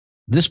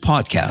This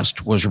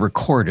podcast was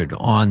recorded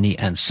on the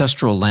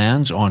ancestral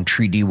lands on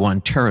Treaty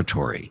 1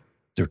 territory,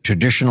 the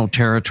traditional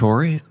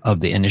territory of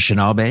the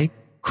Anishinaabe,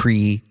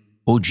 Cree,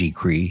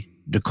 Oji-Cree,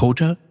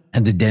 Dakota,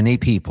 and the Dene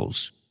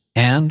peoples,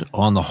 and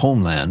on the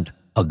homeland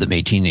of the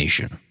Métis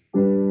Nation.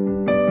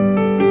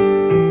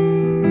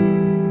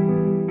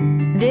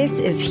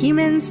 This is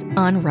Humans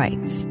on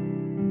Rights,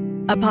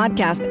 a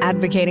podcast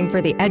advocating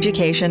for the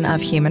education of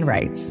human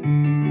rights.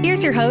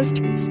 Here's your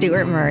host,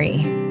 Stuart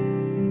Murray.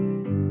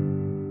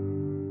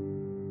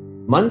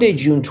 Monday,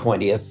 June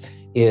 20th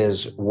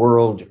is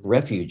World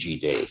Refugee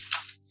Day.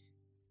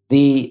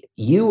 The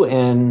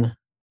UN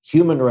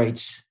Human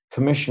Rights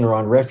Commissioner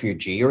on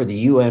Refugee, or the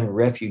UN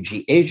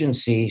Refugee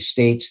Agency,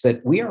 states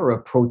that we are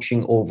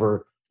approaching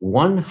over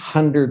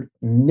 100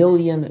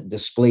 million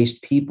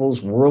displaced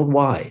peoples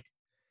worldwide.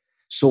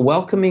 So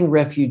welcoming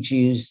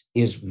refugees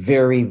is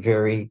very,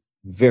 very,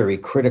 very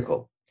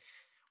critical.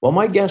 Well,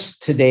 my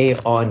guest today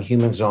on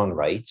Humans on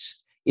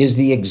Rights is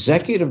the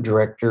Executive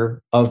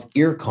Director of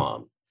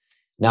IRCOM.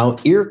 Now,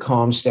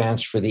 IRCOM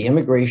stands for the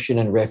Immigration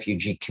and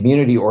Refugee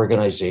Community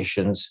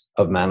Organizations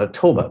of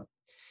Manitoba.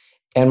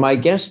 And my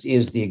guest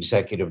is the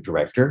Executive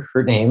Director.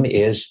 Her name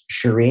is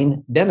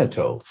Shireen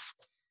Denneteau.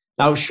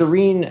 Now,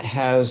 Shireen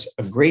has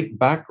a great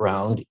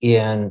background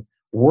in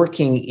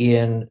working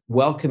in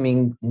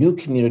welcoming new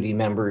community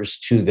members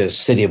to the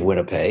city of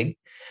Winnipeg,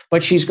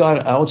 but she's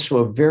got also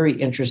a very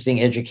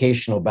interesting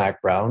educational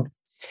background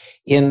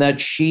in that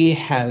she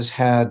has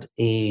had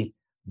a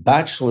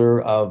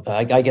Bachelor of,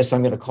 I guess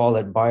I'm going to call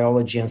it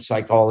biology and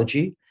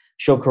psychology.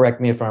 She'll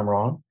correct me if I'm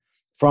wrong,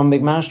 from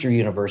McMaster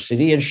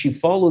University. And she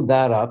followed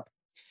that up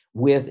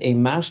with a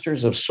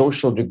master's of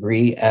social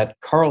degree at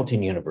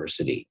Carleton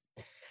University.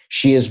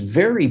 She is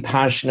very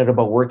passionate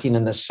about working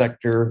in the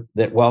sector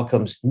that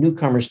welcomes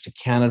newcomers to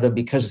Canada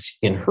because,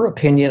 in her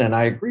opinion, and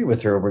I agree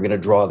with her, we're going to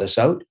draw this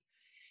out,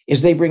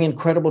 is they bring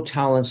incredible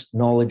talents,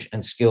 knowledge,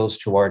 and skills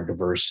to our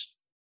diverse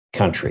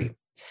country.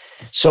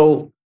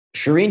 So,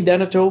 Shireen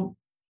Denneteau,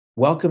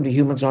 welcome to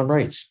Humans on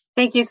Rights.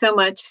 Thank you so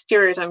much,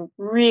 Stuart. I'm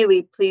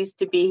really pleased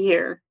to be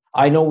here.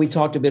 I know we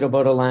talked a bit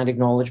about a land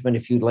acknowledgement.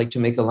 If you'd like to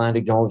make a land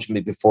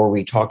acknowledgement before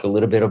we talk a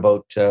little bit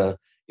about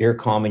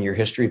IRCOM and your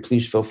history,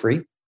 please feel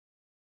free.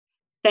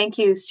 Thank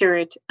you,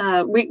 Stuart.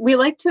 We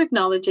like to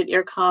acknowledge at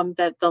IRCOM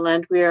that the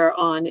land we are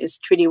on is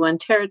Treaty 1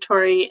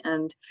 territory,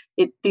 and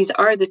these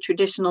are the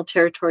traditional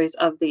territories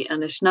of the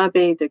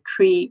Anishinaabe, the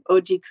Cree,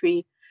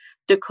 Oji-Cree,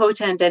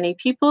 Dakota, and Dene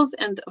peoples,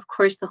 and of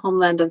course the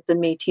homeland of the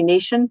Métis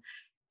Nation.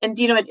 And,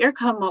 at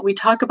IRCOM, what we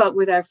talk about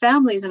with our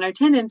families and our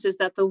tenants is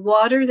that the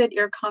water that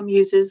IRCOM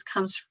uses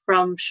comes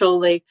from Shoal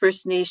Lake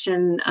First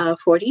Nation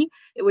 40,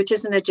 which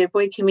is an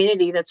Ojibwe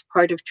community that's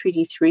part of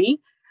Treaty 3.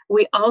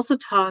 We also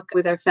talk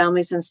with our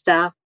families and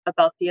staff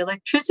about the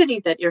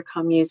electricity that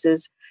IRCOM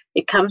uses.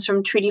 It comes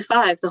from Treaty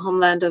 5, the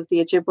homeland of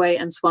the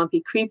Ojibwe and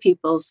Swampy Cree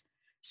peoples.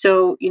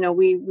 So,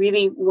 we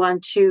really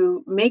want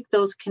to make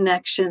those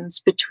connections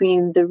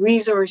between the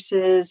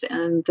resources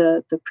and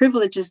the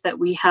privileges that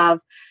we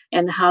have,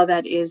 and how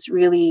that is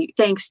really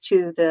thanks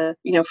to the,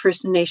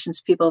 First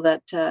Nations people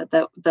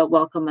that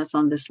welcome us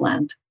on this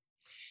land.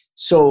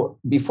 So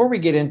before we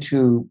get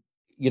into,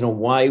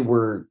 why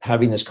we're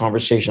having this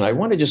conversation, I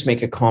want to just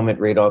make a comment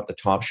right off the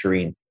top,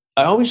 Shireen.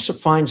 I always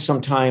find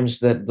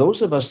sometimes that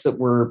those of us that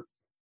were,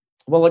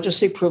 I'll just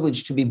say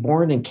privileged to be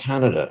born in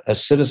Canada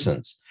as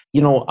citizens,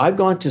 I've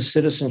gone to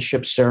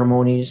citizenship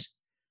ceremonies.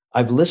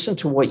 I've listened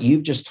to what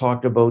you've just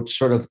talked about,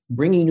 sort of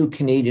bringing new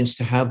Canadians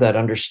to have that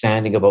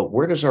understanding about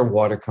where does our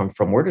water come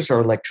from? Where does our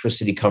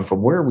electricity come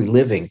from? Where are we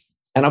living?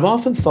 And I've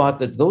often thought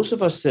that those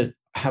of us that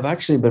have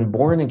actually been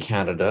born in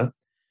Canada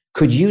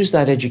could use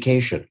that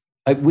education.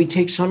 We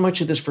take so much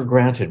of this for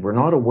granted. We're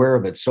not aware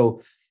of it.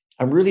 So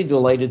I'm really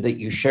delighted that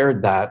you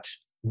shared that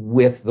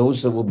with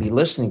those that will be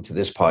listening to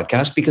this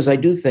podcast, because I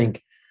do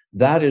think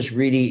that is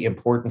really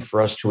important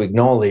for us to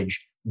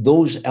acknowledge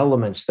those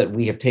elements that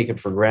we have taken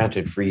for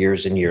granted for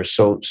years and years.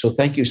 So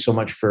thank you so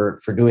much for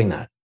doing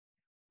that.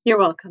 You're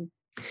welcome.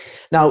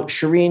 Now,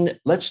 Shireen,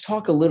 let's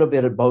talk a little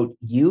bit about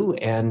you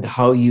and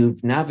how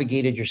you've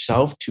navigated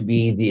yourself to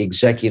be the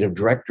Executive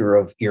Director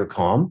of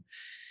IRCOM.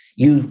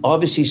 You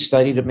obviously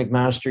studied at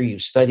McMaster,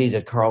 you've studied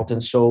at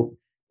Carleton. So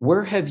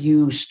where have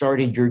you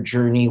started your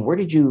journey? Where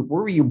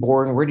were you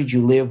born? Where did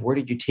you live? Where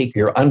did you take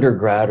your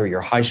undergrad or your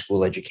high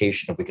school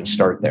education, if we can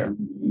start there?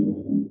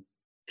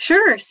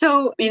 Sure.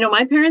 So,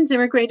 my parents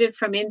immigrated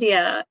from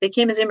India. They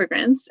came as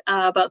immigrants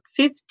about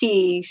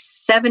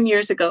 57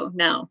 years ago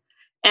now,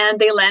 and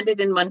they landed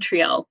in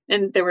Montreal.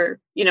 And they were,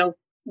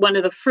 one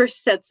of the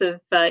first sets of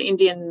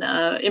Indian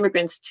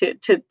immigrants to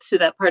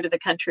that part of the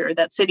country or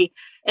that city.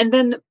 And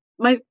then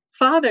my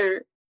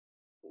father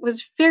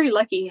was very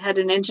lucky. He had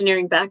an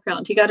engineering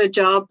background. He got a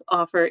job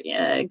offer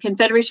at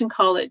Confederation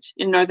College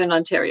in Northern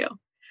Ontario.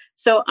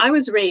 So I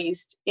was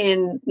raised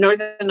in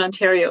Northern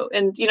Ontario.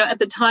 And, at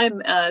the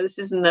time, this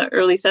is in the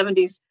early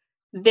 70s,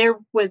 there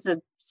was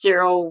a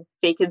 0%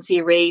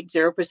 vacancy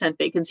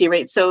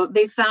rate. So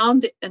they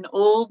found an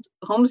old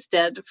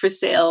homestead for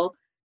sale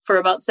for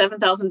about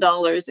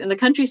 $7,000 in the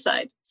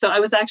countryside. So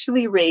I was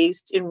actually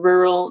raised in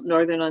rural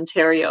Northern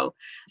Ontario.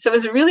 So it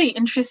was a really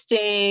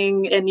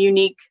interesting and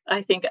unique,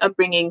 I think,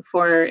 upbringing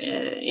for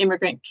an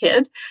immigrant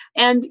kid.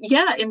 And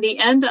yeah, in the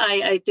end,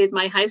 I did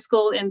my high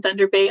school in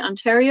Thunder Bay,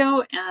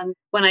 Ontario. And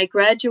when I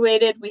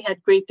graduated, we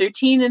had grade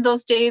 13 in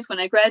those days. When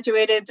I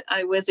graduated,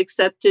 I was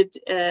accepted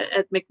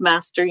at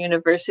McMaster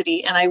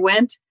University. And I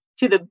went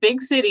to the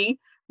big city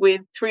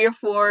with 3 or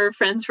 4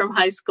 friends from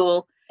high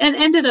school and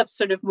ended up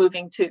sort of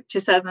moving to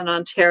Southern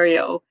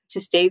Ontario to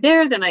stay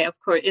there. Then I, of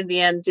course, in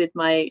the end, did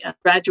my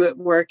graduate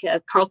work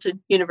at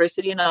Carleton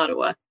University in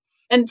Ottawa.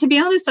 And to be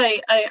honest, I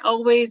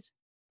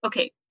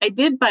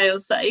did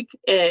biopsych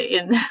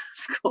in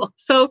school.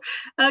 So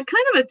kind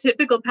of a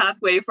typical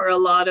pathway for a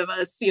lot of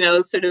us,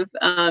 sort of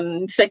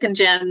second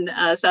gen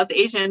South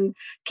Asian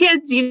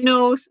kids,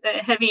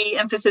 heavy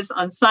emphasis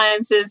on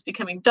sciences,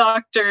 becoming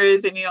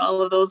doctors and,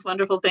 all of those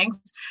wonderful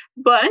things.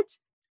 But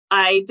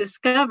I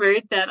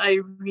discovered that I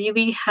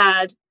really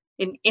had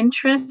an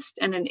interest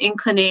and an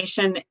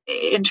inclination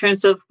in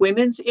terms of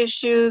women's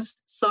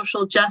issues,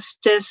 social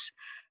justice.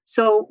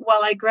 So while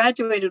I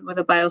graduated with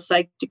a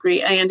biopsych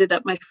degree, I ended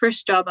up, my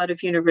first job out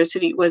of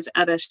university was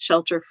at a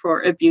shelter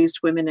for abused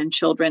women and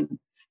children.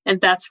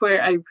 And that's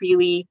where I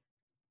really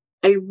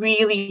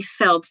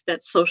felt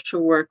that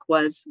social work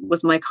was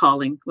my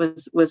calling,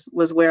 was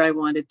where I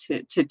wanted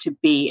to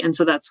be. And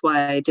so that's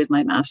why I did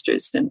my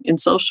master's in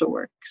social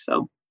work.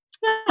 So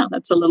yeah,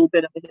 that's a little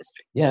bit of a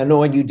history. Yeah,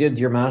 no, and you did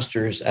your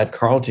master's at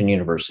Carleton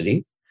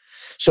University.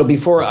 So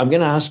before, I'm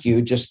going to ask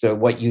you just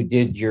what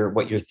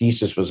your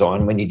thesis was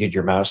on when you did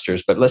your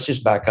master's, but let's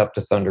just back up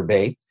to Thunder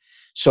Bay.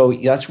 So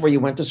that's where you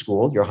went to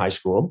school, your high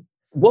school.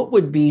 What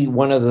would be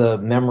one of the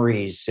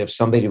memories if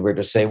somebody were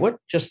to say,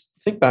 just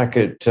think back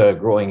at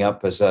growing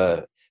up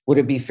would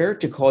it be fair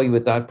to call you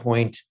at that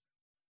point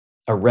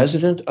a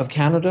resident of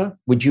Canada?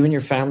 Would you and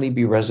your family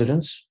be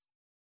residents?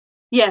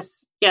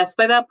 Yes.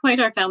 By that point,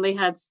 our family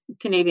had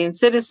Canadian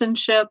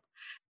citizenship.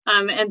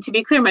 And to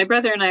be clear, my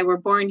brother and I were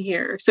born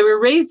here. So we were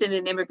raised in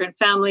an immigrant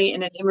family,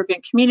 in an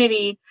immigrant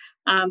community,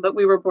 but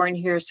we were born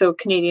here, so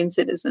Canadian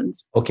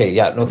citizens. Okay,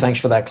 yeah, no, thanks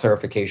for that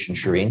clarification,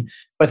 Shireen.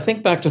 But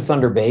think back to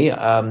Thunder Bay.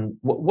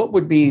 What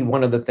would be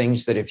one of the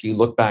things that if you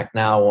look back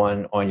now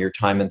on your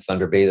time in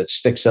Thunder Bay that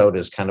sticks out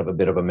as kind of a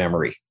bit of a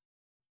memory?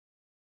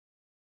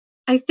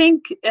 I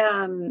think,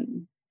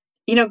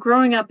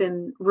 growing up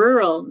in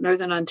rural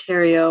Northern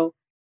Ontario,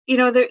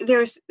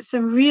 there's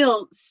some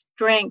real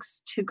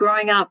strengths to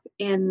growing up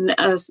in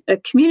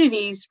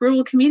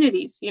rural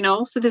communities,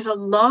 so there's a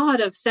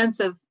lot of sense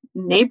of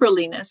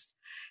neighborliness.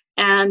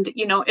 And,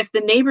 if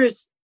the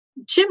neighbor's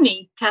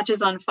chimney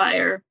catches on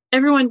fire,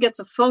 everyone gets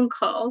a phone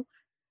call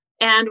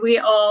and we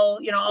all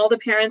the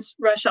parents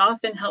rush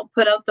off and help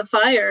put out the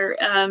fire.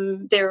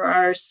 There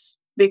are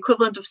the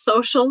equivalent of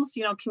socials,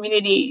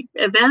 community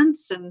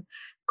events and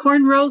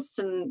corn roasts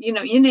and,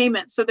 you name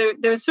it. So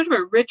there's sort of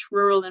a rich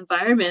rural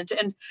environment.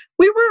 And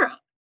we were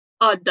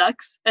odd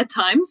ducks at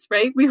times,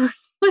 right? We were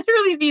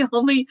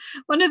literally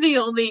one of the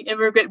only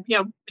immigrant,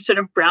 sort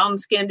of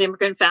brown-skinned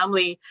immigrant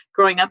family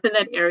growing up in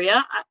that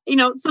area.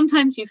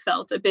 Sometimes you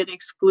felt a bit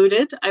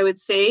excluded, I would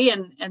say,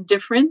 and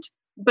different.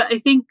 But I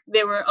think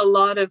there were a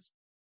lot of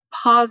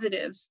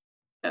positives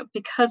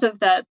because of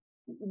that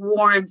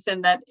warmth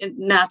and that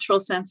natural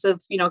sense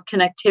of,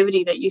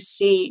 connectivity that you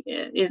see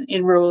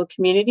in rural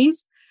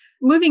communities.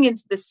 Moving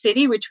into the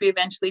city, which we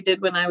eventually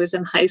did when I was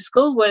in high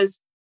school,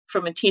 was,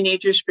 from a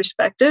teenager's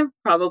perspective,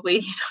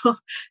 probably,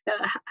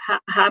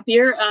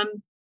 happier.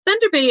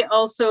 Thunder Bay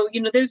also,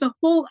 there's a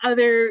whole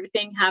other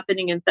thing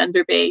happening in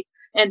Thunder Bay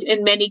and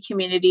in many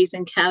communities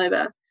in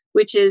Canada,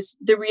 which is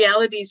the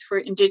realities for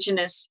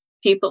Indigenous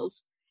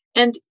peoples.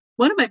 And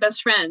one of my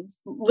best friends,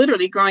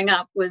 literally growing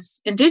up,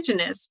 was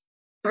Indigenous.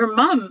 Her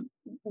mom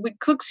would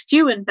cook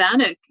stew in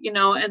bannock,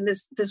 and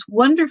this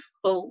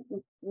wonderful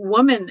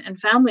woman and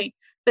family.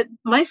 But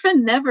my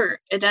friend never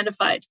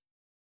identified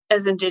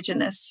as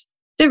Indigenous.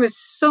 There was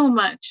so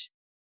much,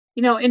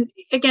 and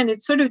again,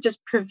 it's sort of just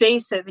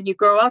pervasive and you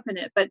grow up in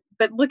it. But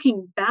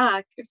looking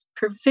back, it's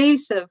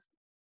pervasive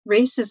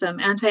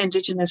racism,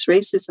 anti-Indigenous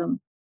racism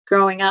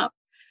growing up.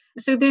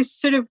 So there's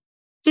sort of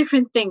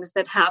different things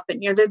that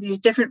happen. There are these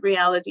different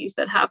realities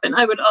that happen.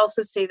 I would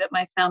also say that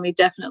my family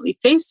definitely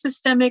faced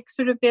systemic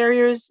sort of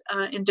barriers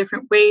in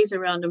different ways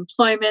around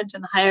employment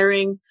and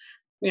hiring,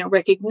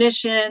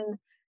 recognition.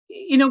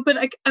 But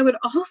I would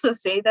also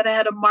say that I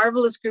had a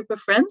marvelous group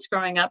of friends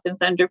growing up in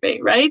Thunder Bay,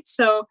 right?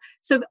 So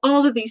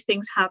all of these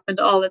things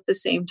happened all at the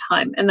same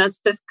time. And that's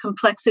this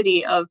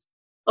complexity of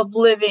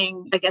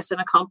living, I guess, in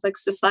a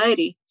complex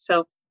society.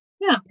 So,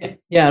 yeah.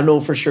 Yeah, no,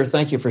 for sure.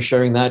 Thank you for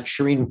sharing that.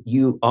 Shireen,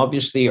 you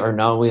obviously are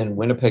now in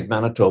Winnipeg,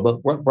 Manitoba.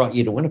 What brought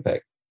you to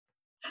Winnipeg?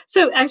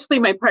 So actually,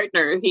 my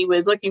partner, he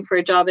was looking for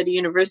a job at a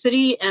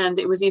university, and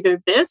it was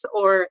either this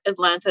or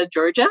Atlanta,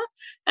 Georgia.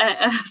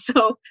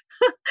 So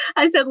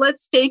I said,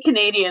 let's stay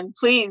Canadian,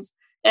 please.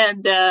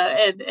 and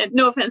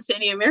no offense to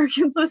any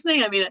Americans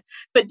listening. I mean,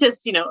 but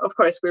just, of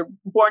course, we're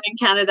born in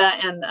Canada,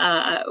 and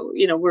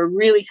we're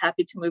really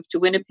happy to move to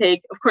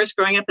Winnipeg. Of course,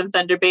 growing up in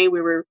Thunder Bay,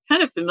 we were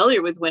kind of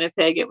familiar with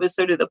Winnipeg. It was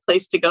sort of the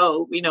place to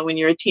go. When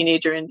you're a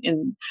teenager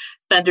in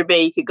Thunder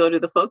Bay, you could go to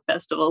the folk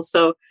festival.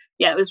 So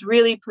yeah, I was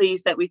really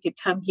pleased that we could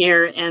come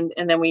here, and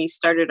then we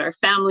started our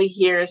family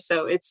here.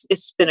 So it's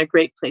been a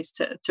great place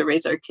to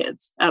raise our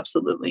kids.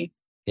 Absolutely.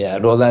 Yeah,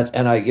 no,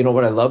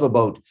 what I love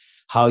about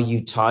how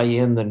you tie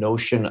in the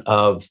notion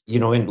of,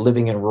 in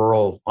living in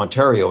rural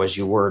Ontario, as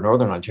you were in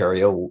Northern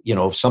Ontario,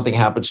 if something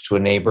happens to a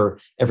neighbor,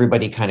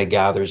 everybody kind of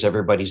gathers,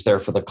 everybody's there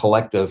for the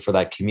collective, for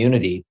that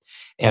community.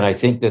 And I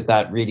think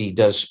that really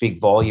does speak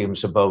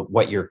volumes about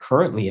what you're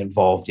currently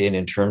involved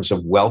in terms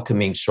of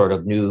welcoming sort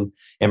of new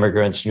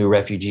immigrants, new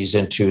refugees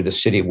into the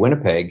city of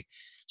Winnipeg.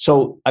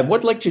 So I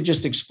would like to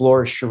just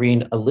explore,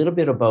 Shireen, a little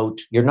bit about,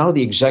 you're now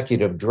the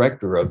executive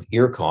director of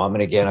IRCOM.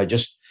 And again, I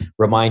just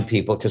remind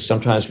people, because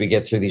sometimes we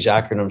get through these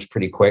acronyms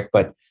pretty quick,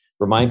 but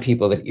remind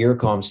people that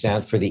IRCOM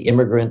stands for the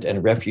Immigrant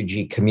and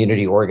Refugee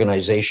Community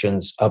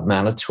Organizations of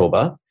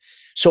Manitoba.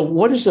 So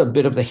what is a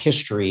bit of the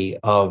history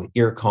of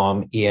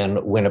IRCOM in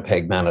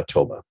Winnipeg,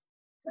 Manitoba?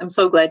 I'm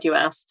so glad you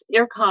asked.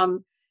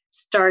 IRCOM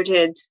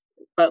started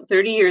about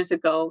 30 years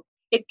ago.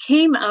 It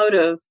came out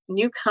of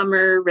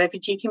newcomer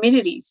refugee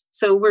communities.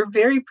 So we're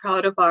very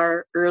proud of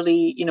our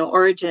early,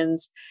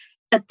 origins.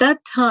 At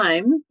that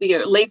time,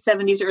 late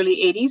 70s, early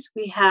 80s,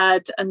 we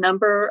had a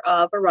number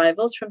of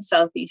arrivals from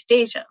Southeast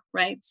Asia,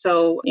 right?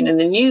 So in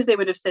the news, they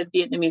would have said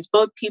Vietnamese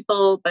boat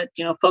people, but,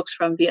 folks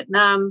from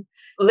Vietnam,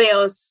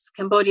 Laos,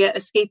 Cambodia,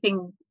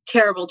 escaping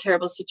terrible,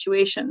 terrible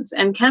situations.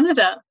 And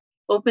Canada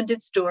opened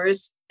its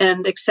doors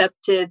and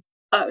accepted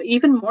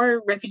even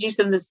more refugees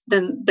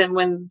than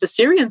when the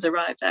Syrians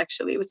arrived.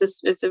 Actually,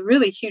 it's a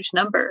really huge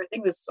number. I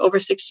think it was over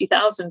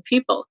 60,000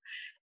 people.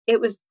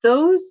 It was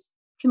those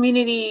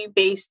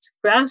community-based,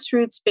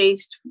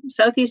 grassroots-based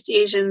Southeast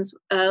Asians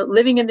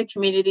living in the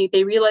community.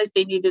 They realized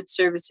they needed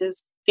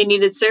services. They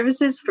needed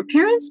services for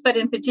parents, but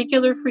in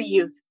particular for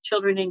youth,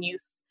 children and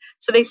youth.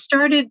 So they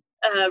started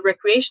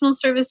recreational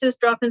services,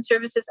 drop-in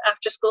services,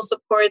 after-school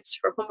supports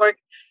for homework.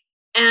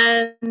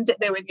 And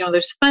there were,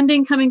 there's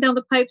funding coming down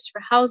the pipes for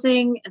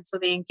housing. And so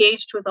they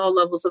engaged with all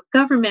levels of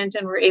government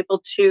and were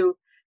able to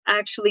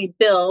actually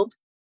build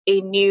a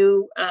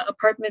new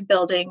apartment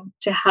building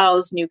to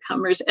house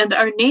newcomers. And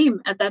our name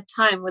at that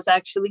time was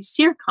actually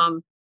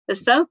SEARCOM, the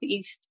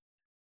Southeast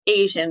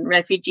Asian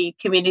Refugee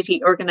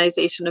Community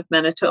Organization of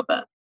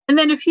Manitoba. And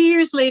then a few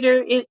years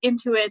later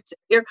into it,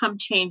 IRCOM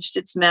changed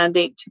its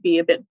mandate to be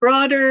a bit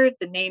broader.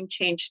 The name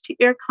changed to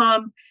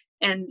IRCOM.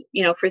 And,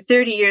 for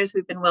 30 years,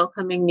 we've been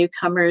welcoming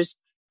newcomers,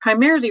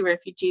 primarily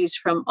refugees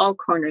from all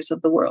corners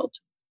of the world.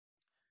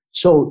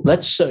 So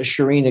let's,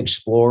 Shireen,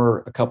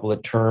 explore a couple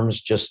of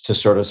terms just to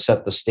sort of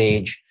set the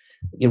stage.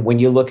 When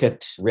you look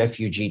at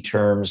refugee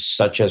terms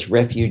such as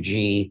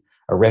refugee,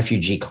 a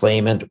refugee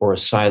claimant, or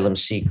asylum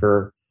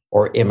seeker,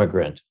 or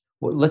immigrant,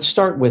 let's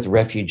start with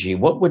refugee.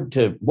 What would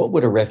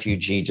a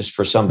refugee, just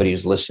for somebody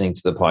who's listening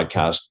to the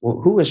podcast,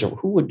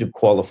 who would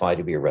qualify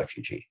to be a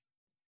refugee?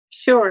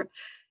 Sure.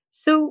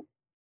 So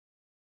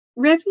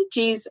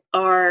refugees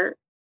are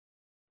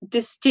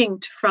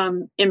distinct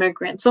from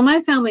immigrants. So my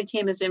family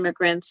came as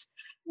immigrants.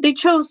 They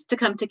chose to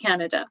come to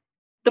Canada.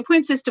 The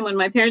point system when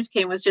my parents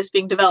came was just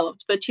being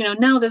developed. But,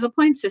 now there's a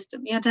point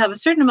system. You had to have a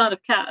certain amount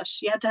of cash.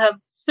 You had to have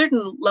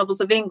certain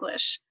levels of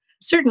English,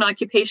 certain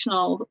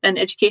occupational and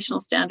educational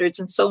standards,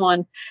 and so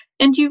on.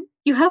 And you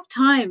have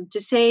time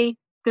to say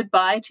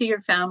goodbye to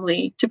your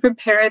family, to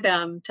prepare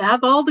them, to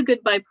have all the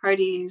goodbye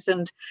parties,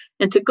 and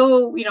to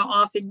go,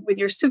 off with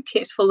your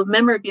suitcase full of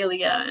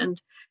memorabilia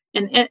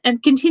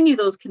and continue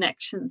those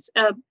connections.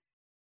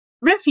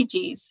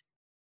 Refugees,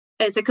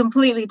 it's a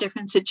completely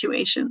different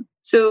situation.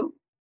 So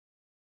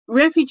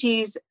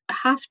refugees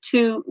have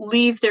to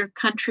leave their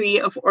country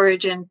of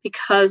origin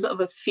because of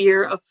a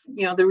fear of,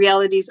 the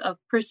realities of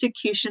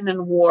persecution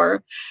and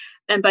war.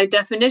 And by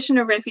definition,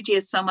 a refugee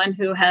is someone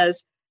who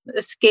has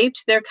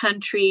escaped their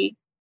country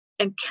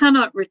and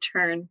cannot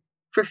return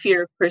for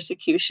fear of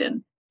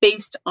persecution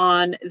based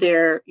on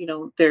their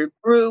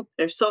group,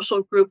 their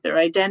social group, their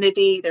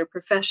identity, their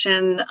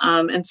profession,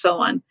 and so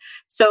on.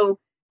 So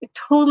a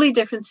totally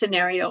different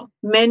scenario.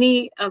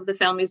 Many of the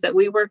families that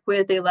we work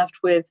with, they left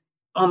with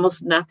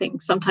almost nothing.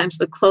 Sometimes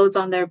the clothes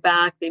on their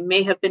back, they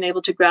may have been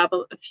able to grab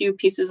a few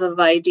pieces of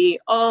ID,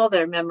 all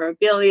their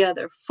memorabilia,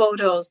 their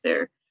photos,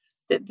 the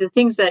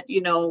things that,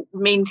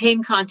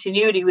 maintain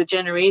continuity with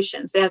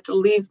generations. They have to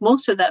leave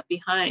most of that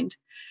behind.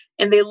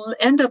 And they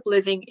end up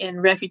living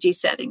in refugee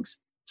settings.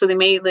 So they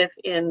may live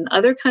in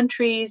other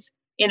countries,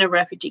 in a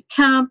refugee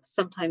camp,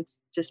 sometimes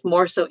just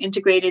more so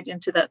integrated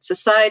into that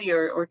society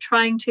or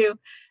trying to.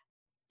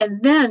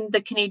 And then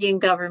the Canadian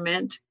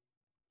government,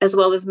 as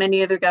well as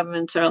many other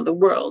governments around the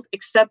world,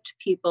 accept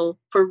people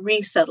for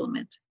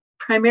resettlement.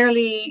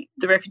 Primarily,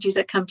 the refugees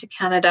that come to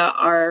Canada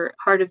are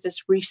part of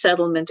this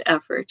resettlement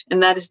effort,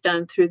 and that is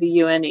done through the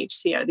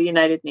UNHCR, the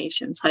United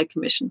Nations High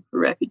Commission for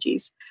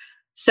Refugees.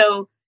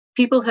 So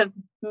people have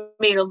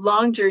made a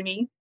long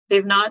journey.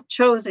 They've not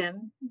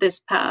chosen this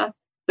path,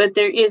 but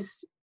there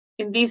is,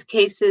 in these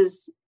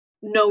cases,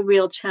 no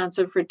real chance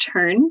of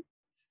return.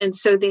 And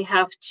so they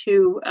have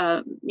to,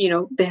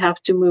 they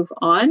have to move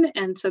on.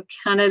 And so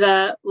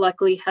Canada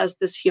luckily has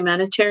this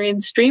humanitarian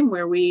stream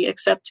where we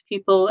accept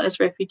people as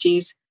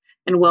refugees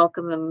and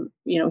welcome them,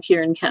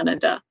 here in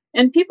Canada.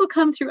 And people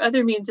come through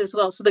other means as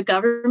well. So the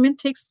government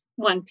takes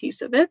one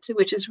piece of it,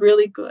 which is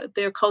really good.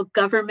 They're called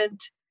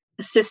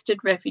government-assisted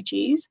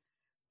refugees.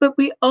 But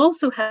we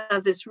also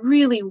have this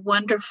really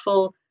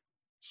wonderful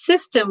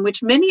system,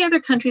 which many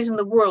other countries in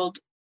the world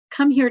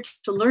come here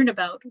to learn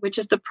about, which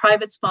is the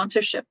private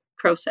sponsorship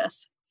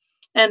process.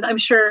 And I'm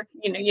sure,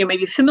 you may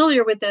be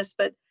familiar with this,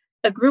 but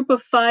a group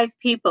of 5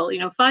 people,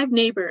 5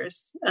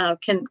 neighbors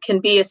can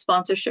be a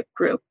sponsorship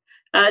group.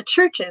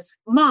 Churches,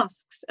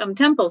 mosques,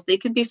 temples, they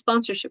can be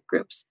sponsorship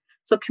groups.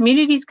 So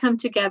communities come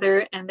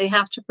together and they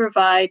have to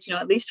provide,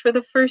 at least for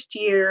the first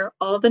year,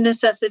 all the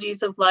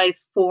necessities of life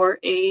for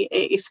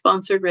a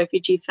sponsored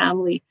refugee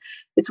family.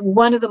 It's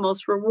one of the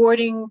most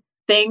rewarding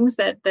things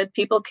that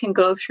people can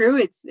go through.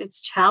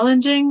 It's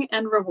challenging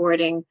and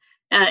rewarding.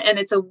 And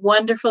it's a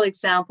wonderful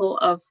example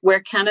of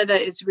where Canada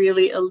is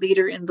really a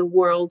leader in the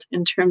world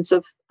in terms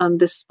of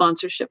this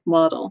sponsorship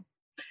model.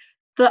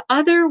 The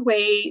other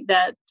way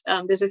that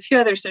there's a few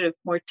other sort of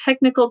more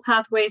technical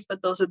pathways,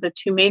 but those are the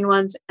 2 main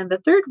ones. And the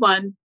third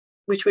one,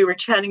 which we were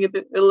chatting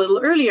a little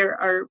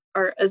earlier,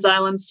 are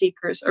asylum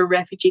seekers or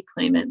refugee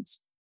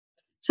claimants.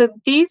 So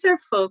these are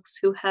folks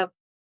who have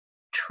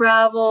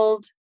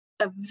traveled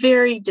a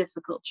very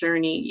difficult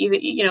journey.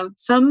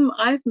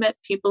 I've met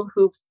people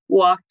who've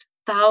walked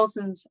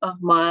thousands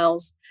of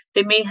miles.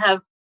 They may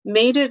have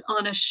made it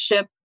on a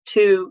ship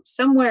to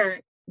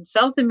somewhere in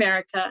South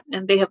America,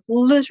 and they have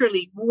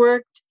literally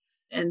worked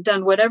and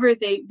done whatever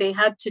they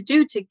had to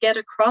do to get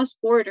across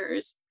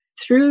borders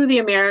through the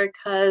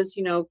Americas,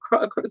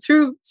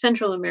 through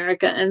Central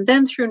America, and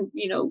then through,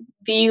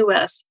 the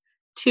US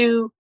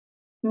to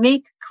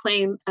make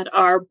claim at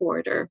our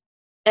border.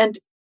 And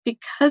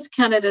because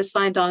Canada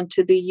signed on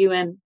to the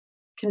UN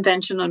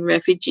Convention on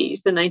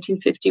Refugees, the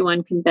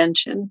 1951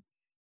 Convention,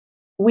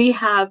 we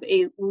have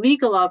a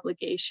legal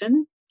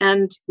obligation,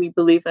 and we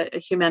believe a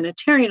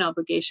humanitarian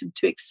obligation,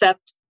 to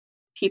accept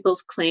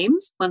people's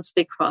claims once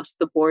they cross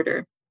the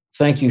border.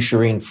 Thank you,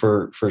 Shireen,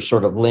 for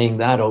sort of laying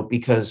that out,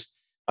 because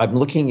I'm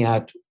looking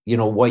at,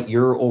 what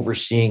you're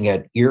overseeing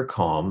at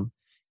IRCOM.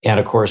 And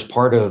of course,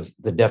 part of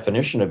the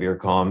definition of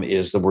IRCOM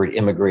is the word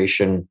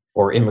immigration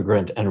or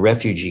immigrant and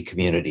refugee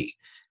community.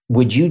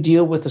 Would you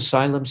deal with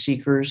asylum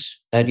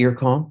seekers at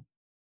IRCOM?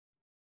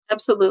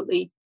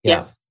 Absolutely. Yeah.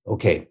 Yes.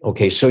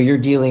 Okay. So you're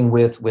dealing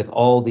with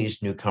all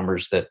these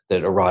newcomers that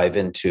arrive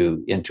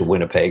into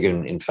Winnipeg,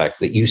 and in fact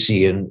that you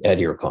see at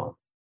IRCOM.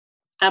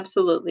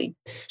 Absolutely.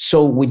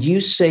 So would you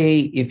say,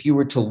 if you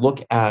were to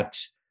look at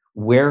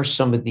where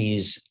some of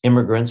these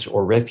immigrants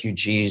or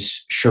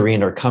refugees,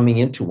 Shireen, are coming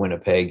into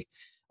Winnipeg,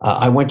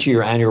 I went to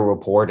your annual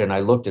report and I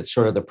looked at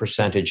sort of the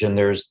percentage, and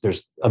there's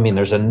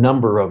a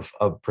number of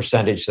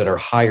percentage that are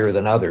higher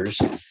than others.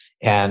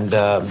 And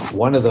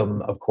one of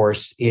them, of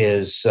course,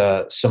 is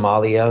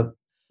Somalia.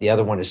 The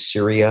other one is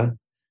Syria.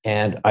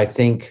 And I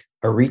think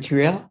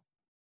Eritrea.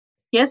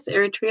 Yes,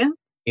 Eritrea.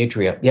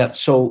 Yeah.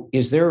 So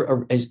is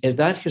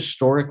that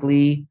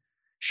historically,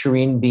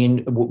 Shireen, been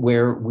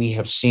where we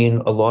have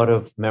seen a lot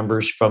of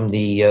members from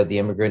the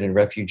immigrant and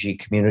refugee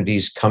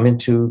communities come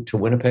into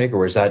Winnipeg,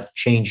 or is that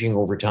changing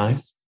over time?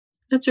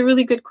 That's a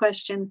really good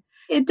question.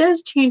 It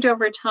does change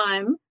over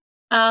time,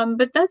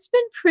 but that's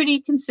been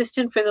pretty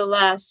consistent for the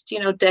last,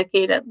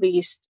 decade at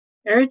least.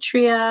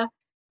 Eritrea,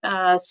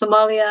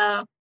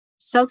 Somalia,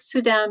 South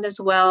Sudan as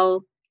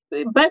well,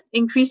 but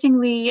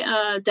increasingly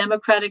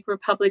Democratic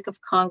Republic of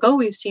Congo.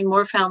 We've seen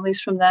more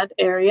families from that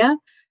area.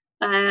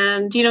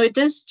 And, it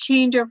does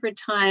change over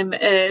time.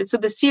 So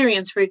the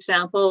Syrians, for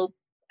example,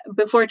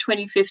 before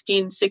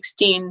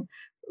 2015-16,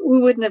 we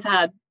wouldn't have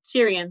had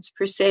Syrians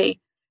per se.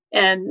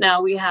 And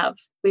now we have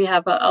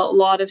a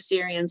lot of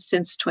Syrians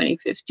since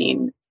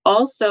 2015.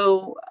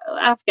 Also,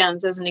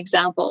 Afghans as an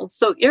example.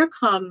 So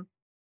IRCOM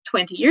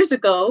 20 years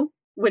ago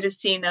would have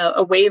seen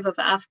a wave of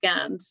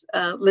Afghans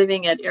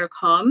living at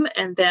IRCOM.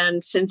 And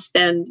then since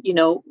then,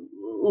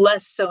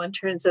 less so in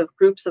terms of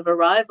groups of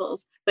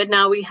arrivals. But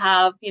now we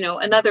have,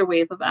 another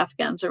wave of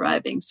Afghans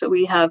arriving. So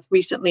we have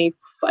recently,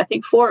 I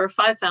think, 4 or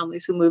 5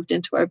 families who moved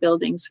into our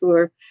buildings who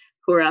are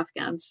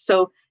Afghans.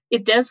 So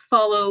it does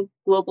follow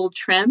global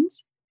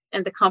trends,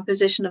 and the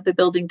composition of the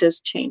building does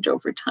change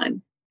over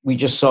time. We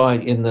just saw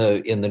in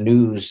the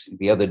news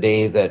the other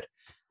day that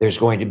there's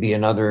going to be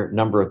another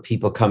number of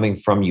people coming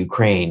from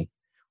Ukraine.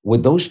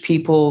 Would those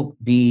people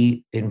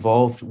be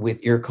involved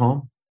with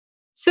IRCOM?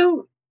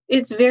 So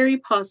it's very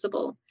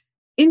possible.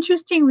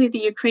 Interestingly, the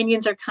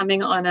Ukrainians are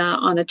coming on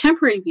a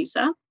temporary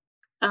visa.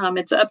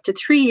 It's up to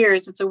 3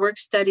 years. It's a work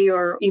study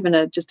or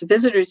even just a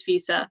visitor's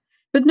visa.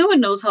 But no one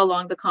knows how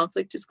long the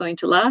conflict is going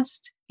to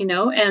last,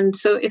 And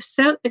so if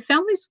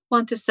families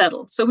want to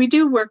settle, so we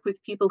do work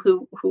with people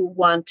who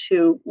want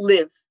to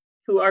live,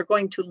 who are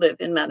going to live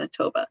in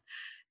Manitoba.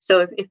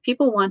 So if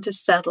people want to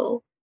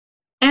settle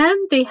and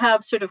they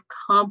have sort of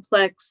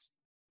complex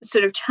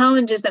sort of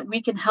challenges that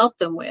we can help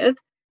them with,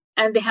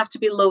 and they have to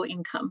be low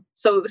income.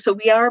 So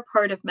we are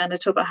part of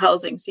Manitoba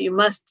Housing. So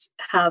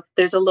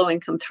there's a low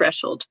income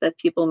threshold that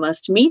people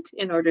must meet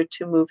in order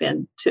to move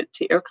in to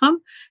IRCOM.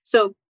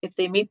 So if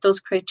they meet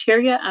those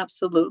criteria,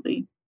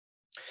 absolutely.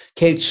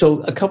 Okay, so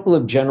a couple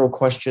of general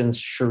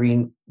questions,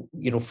 Shireen,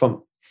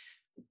 from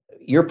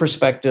your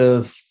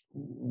perspective,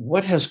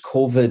 what has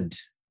COVID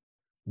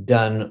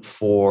done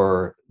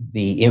for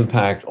the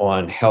impact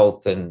on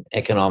health and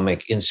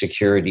economic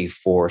insecurity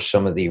for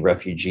some of the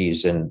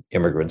refugees and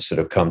immigrants that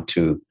have come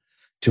to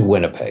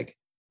Winnipeg?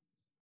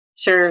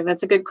 Sure,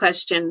 that's a good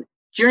question.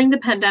 During the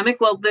pandemic,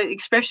 well, the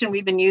expression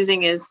we've been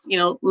using is,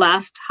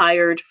 last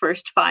hired,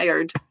 first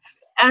fired.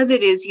 As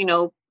it is,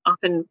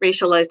 often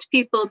racialized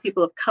people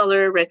of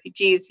color,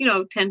 refugees,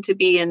 tend to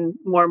be in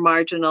more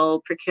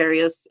marginal,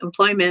 precarious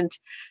employment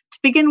to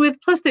begin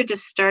with. Plus, they're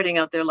just starting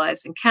out their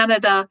lives in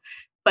Canada.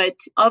 But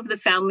of the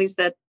families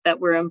that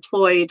were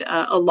employed,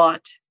 a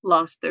lot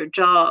lost their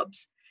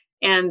jobs.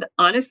 And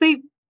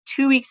honestly,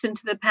 2 weeks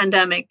into the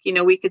pandemic,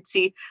 we could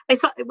see, I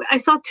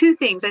saw two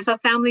things. I saw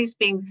families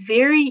being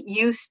very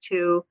used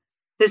to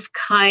this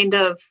kind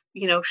of,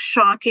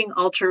 shocking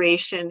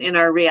alteration in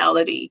our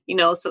reality.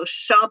 So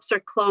shops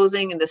are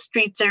closing and the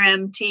streets are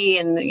empty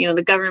and,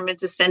 the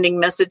government is sending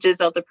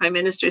messages out, the prime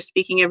minister is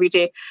speaking every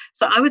day.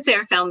 So I would say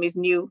our families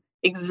knew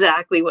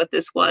exactly what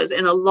this was.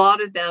 And a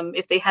lot of them,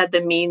 if they had the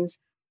means,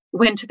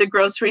 went to the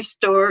grocery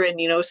store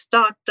and,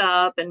 stocked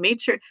up and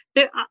made sure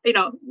that,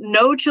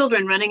 no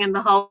children running in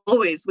the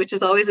hallways, which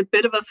is always a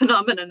bit of a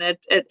phenomenon at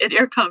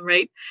IRCOM,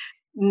 right?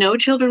 No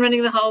children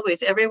running the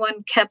hallways.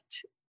 Everyone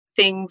kept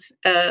things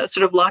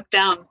sort of locked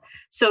down.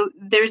 So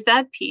there's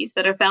that piece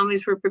that our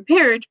families were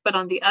prepared. But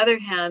on the other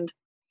hand,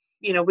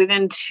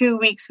 within 2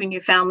 weeks, we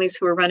knew families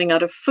who were running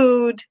out of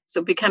food,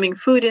 so becoming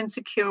food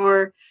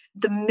insecure.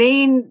 The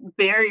main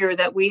barrier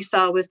that we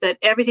saw was that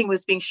everything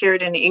was being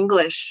shared in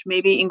English,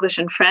 maybe English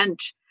and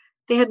French.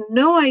 They had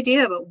no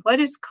idea about what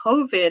is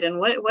COVID and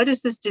what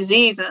is this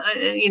disease,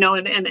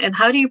 and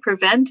how do you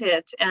prevent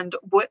it, and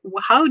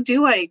how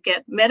do I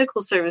get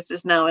medical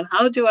services now, and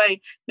how do I,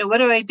 what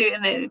do I do?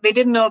 And they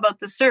didn't know about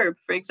the CERB,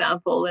 for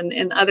example,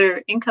 and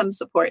other income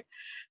support.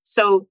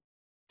 So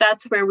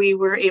that's where we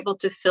were able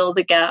to fill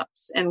the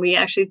gaps, and we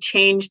actually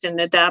changed and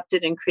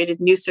adapted and created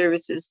new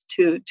services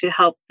to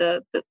help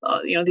the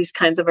these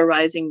kinds of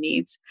arising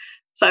needs.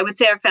 So I would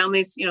say our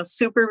families,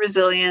 super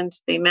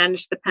resilient. They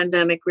managed the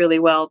pandemic really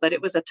well, but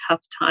it was a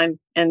tough time,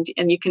 and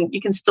you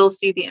can still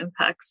see the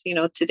impacts,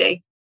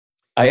 today.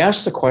 I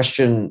asked the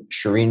question,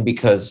 Shireen,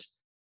 because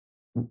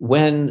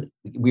when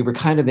we were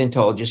kind of into,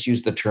 I'll just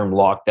use the term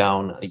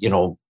lockdown,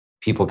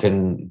 people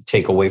can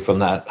take away from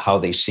that how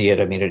they see it.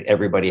 I mean,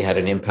 everybody had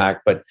an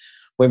impact, but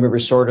when we were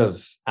sort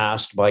of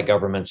asked by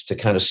governments to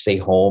kind of stay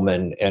home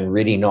and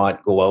really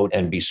not go out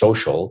and be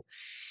social.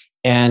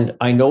 And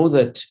I know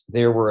that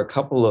there were a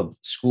couple of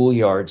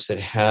schoolyards that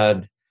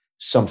had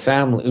some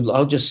family,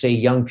 I'll just say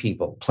young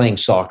people playing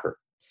soccer.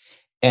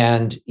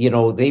 And,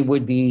 they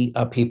would be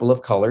people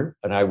of color.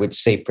 And I would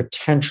say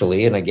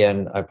potentially, and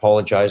again, I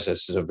apologize,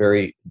 this is a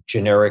very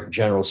generic,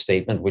 general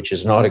statement, which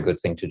is not a good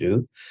thing to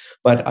do.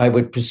 But I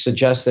would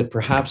suggest that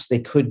perhaps they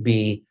could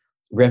be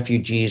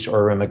refugees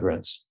or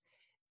immigrants.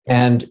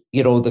 And,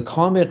 the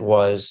comment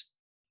was,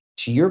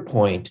 to your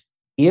point,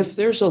 if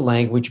there's a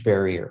language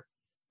barrier,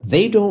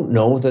 they don't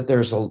know that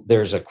there's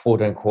a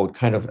quote unquote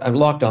kind of,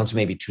 lockdown's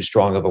maybe too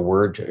strong of a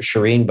word,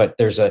 Shireen, but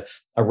there's a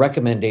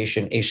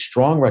recommendation, a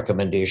strong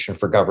recommendation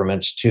for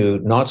governments to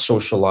not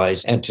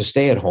socialize and to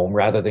stay at home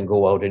rather than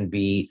go out and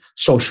be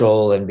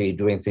social and be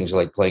doing things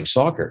like playing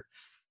soccer.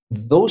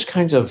 Those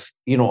kinds of,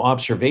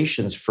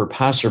 observations for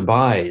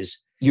passerbys,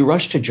 you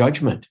rush to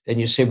judgment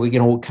and you say,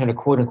 well, kind of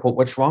quote unquote,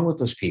 what's wrong with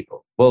those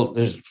people? Well,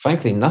 there's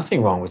frankly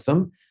nothing wrong with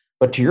them.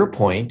 But to your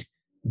point,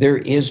 there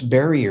is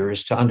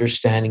barriers to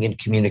understanding and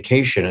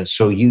communication. And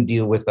so you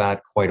deal with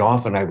that quite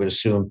often, I would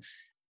assume,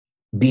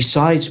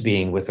 besides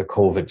being with a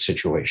COVID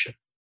situation.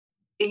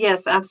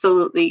 Yes,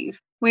 absolutely.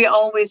 We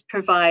always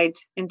provide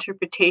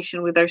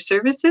interpretation with our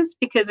services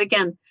because,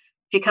 again,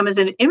 if you come as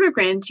an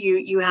immigrant,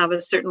 you have a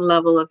certain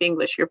level of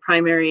English. Your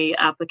primary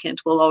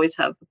applicant will always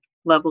have a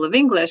level of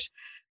English,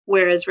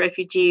 whereas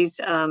refugees,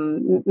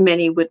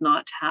 many would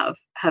not have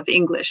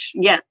English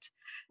yet.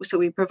 So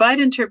we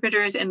provide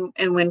interpreters. And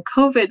when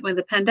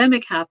the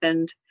pandemic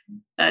happened,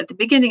 at the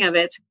beginning of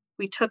it,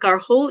 we took our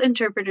whole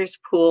interpreters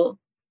pool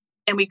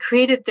and we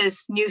created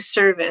this new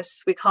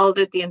service. We called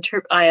it the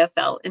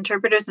IFL,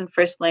 Interpreters in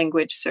First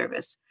Language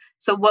Service.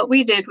 So what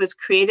we did was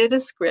created a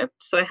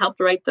script. So I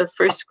helped write the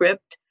first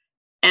script.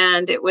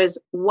 And it was,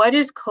 what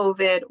is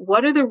COVID?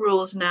 What are the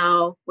rules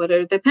now? What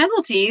are the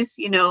penalties,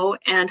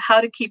 and how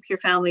to keep your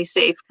family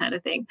safe kind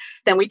of thing.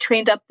 Then we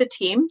trained up the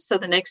team. So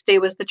the next day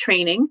was the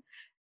training.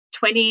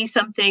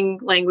 20-something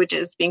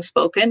languages being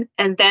spoken.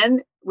 And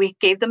then we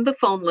gave them the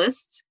phone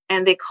lists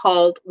and they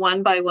called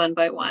one by one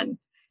by one.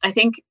 I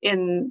think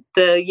in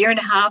the year and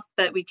a half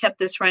that we kept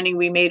this running,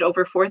 we made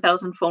over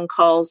 4,000 phone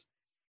calls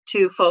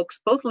to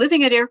folks both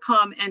living at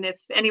Aircom, and if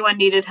anyone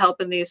needed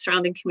help in the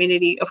surrounding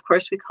community, of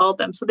course, we called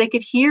them so they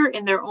could hear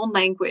in their own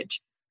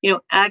language,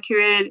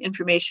 accurate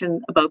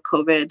information about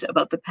COVID,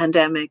 about the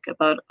pandemic,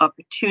 about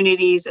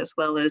opportunities, as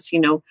well as,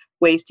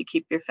 ways to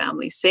keep your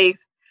family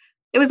safe.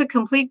 It was a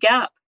complete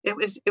gap. It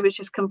was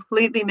just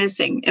completely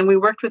missing. And we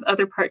worked with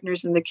other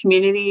partners in the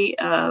community.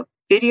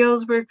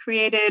 Videos were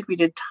created. We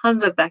did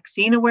tons of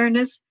vaccine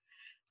awareness.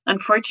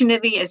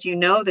 Unfortunately, as you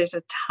know, there's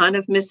a ton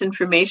of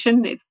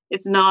misinformation.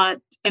 It's not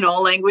in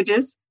all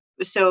languages.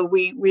 So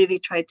we really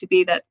tried to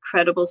be that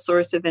credible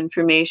source of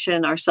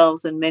information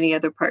ourselves and many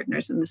other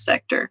partners in the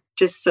sector,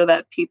 just so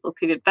that people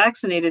could get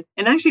vaccinated.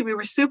 And actually, we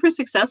were super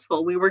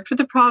successful. We worked with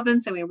the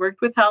province and we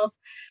worked with health.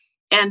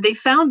 And they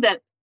found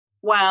that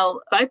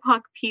while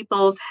BIPOC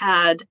peoples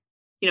had,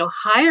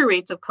 higher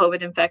rates of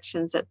COVID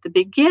infections at the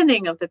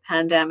beginning of the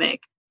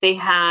pandemic, they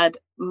had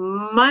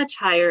much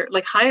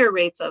higher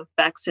rates of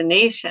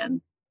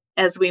vaccination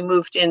as we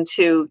moved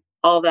into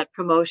all that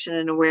promotion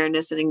and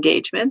awareness and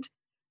engagement.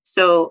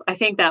 So I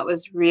think that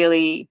was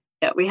really,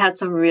 we had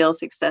some real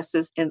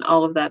successes in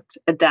all of that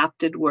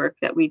adapted work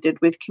that we did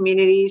with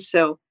communities.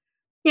 So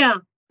yeah,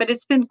 but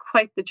it's been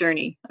quite the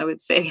journey, I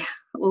would say.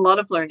 A lot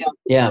of learning.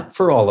 Yeah,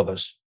 for all of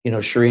us.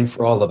 Shireen,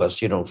 for all of us,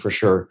 for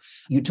sure.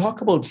 You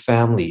talk about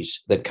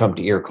families that come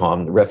to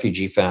Earcom, the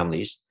refugee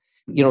families.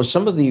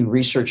 Some of the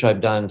research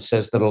I've done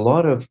says that a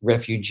lot of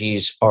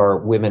refugees are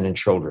women and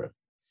children.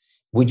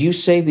 Would you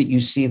say that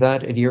you see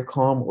that at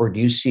Earcom, or do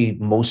you see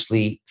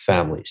mostly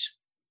families?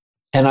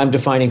 And I'm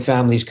defining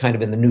families kind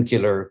of in the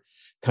nuclear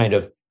kind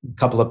of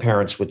couple of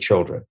parents with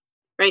children.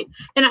 Right.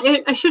 And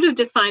I should have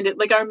defined it.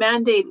 Like, our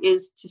mandate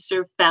is to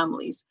serve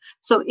families.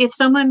 So if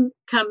someone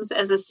comes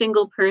as a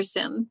single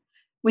person,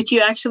 which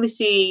you actually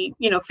see,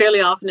 fairly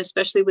often,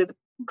 especially with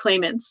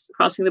claimants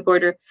crossing the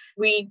border,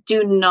 we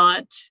do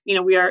not,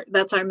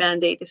 that's our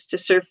mandate, is to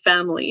serve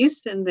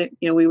families. And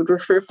we would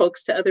refer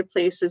folks to other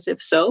places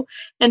if so.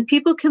 And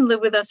people can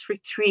live with us for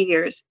 3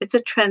 years. It's a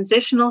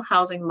transitional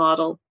housing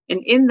model.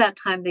 And in that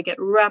time, they get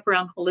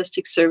wraparound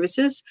holistic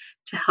services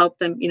to help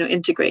them,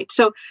 integrate.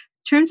 So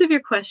in terms of your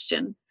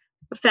question,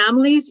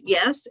 families,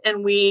 yes.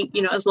 And we,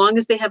 as long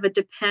as they have a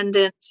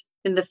dependent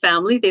in the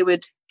family,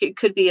 it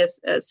could be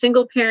a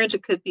single parent,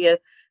 it could be a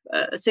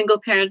single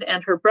parent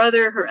and her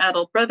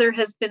adult brother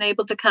has been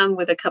able to come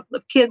with a couple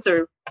of kids,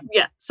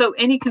 so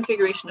any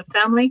configuration of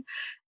family.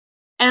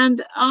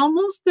 And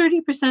almost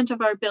 30%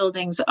 of our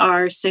buildings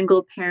are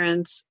single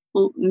parents,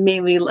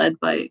 mainly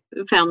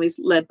families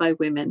led by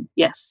women.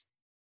 Yes.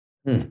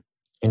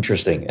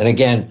 Interesting. And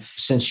again,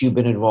 since you've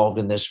been involved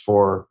in this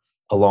for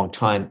a long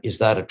time, is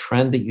that a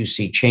trend that you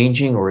see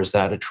changing, or is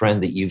that a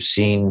trend that you've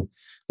seen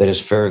that is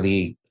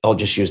fairly, I'll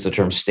just use the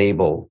term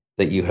stable,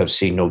 that you have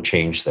seen no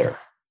change there?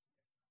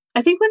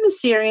 I think when the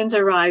Syrians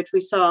arrived, we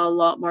saw a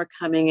lot more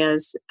coming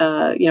as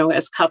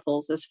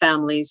couples, as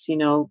families,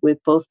 with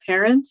both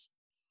parents.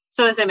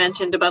 So as I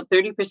mentioned, about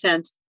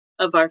 30%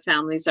 of our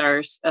families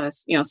are,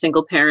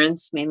 single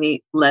parents,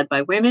 mainly led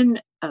by women.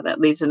 That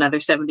leaves another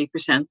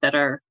 70% that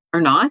are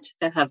not,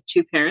 that have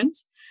two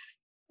parents.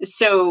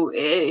 So,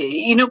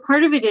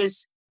 part of it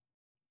is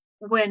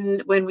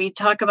when we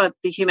talk about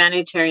the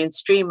humanitarian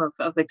stream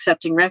of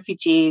accepting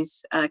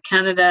refugees,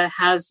 Canada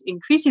has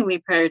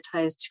increasingly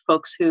prioritized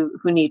folks who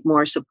need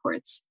more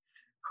supports,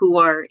 who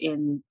are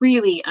in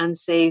really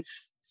unsafe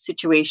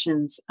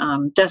situations,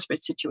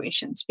 desperate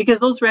situations, because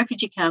those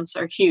refugee camps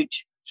are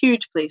huge,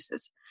 huge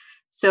places.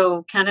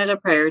 So Canada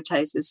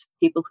prioritizes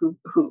people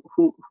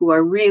who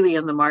are really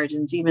on the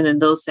margins, even in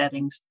those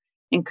settings,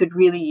 and could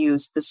really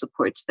use the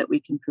supports that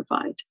we can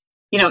provide.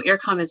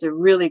 Earcom is a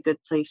really good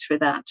place for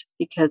that,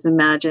 because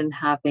imagine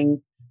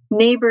having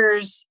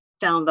neighbors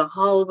down the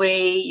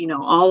hallway,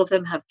 all of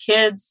them have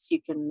kids. You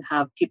can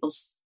have people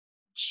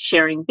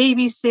sharing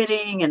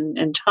babysitting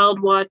and child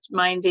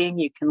minding.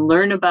 You can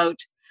learn about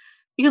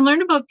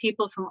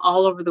people from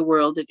all over the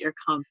world at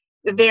Earcom.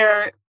 There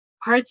are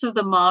parts of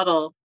the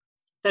model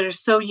that are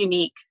so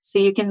unique. So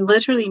you can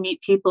literally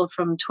meet people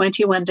from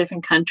 21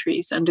 different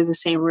countries under the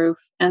same roof.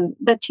 And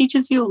that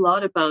teaches you a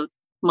lot about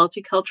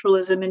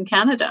multiculturalism in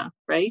Canada,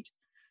 right?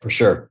 For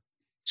sure.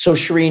 So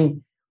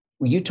Shireen,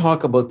 you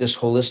talk about this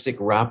holistic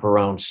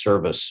wraparound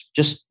service.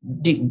 Just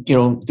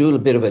do a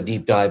bit of a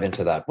deep dive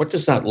into that. What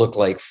does that look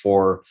like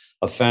for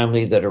a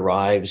family that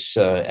arrives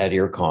at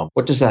Earcom?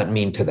 What does that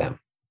mean to them?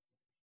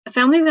 A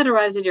family that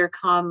arrives at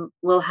Earcom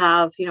will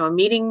have, a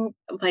meeting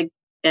like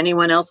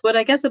anyone else would,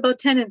 I guess, about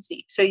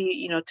tenancy. So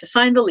to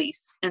sign the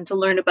lease and to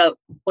learn about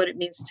what it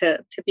means to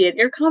be at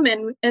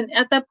Earcom. And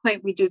at that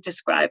point, we do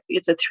describe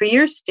it's a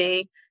 3-year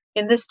stay.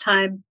 In this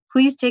time,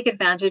 please take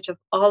advantage of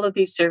all of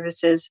these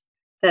services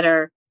that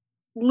are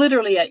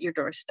literally at your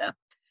doorstep.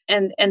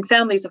 And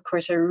families, of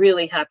course, are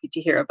really happy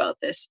to hear about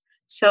this.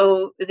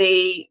 So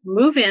they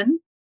move in,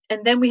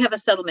 and then we have a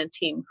settlement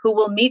team who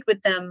will meet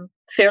with them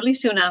fairly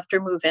soon after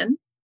move in,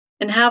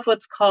 and have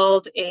what's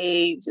called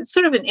it's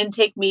sort of an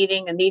intake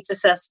meeting, a needs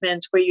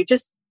assessment, where you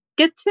just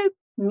get to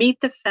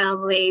meet the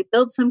family,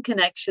 build some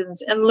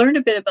connections, and learn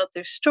a bit about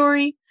their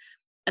story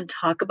and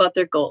talk about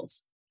their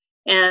goals.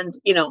 And,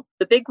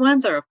 the big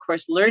ones are, of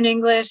course, learn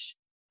English,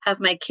 have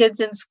my kids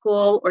in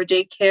school or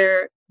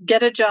daycare,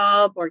 get a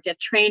job or get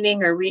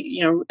training or,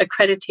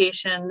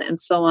 accreditation and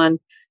so on.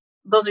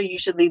 Those are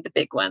usually the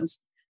big ones.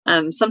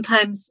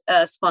 Sometimes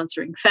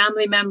sponsoring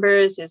family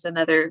members is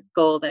another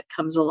goal that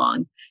comes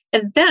along.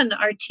 And then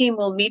our team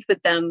will meet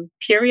with them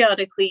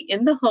periodically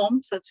in the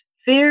home. So it's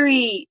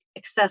very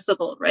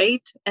accessible,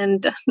 right?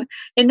 And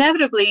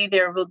inevitably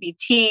there will be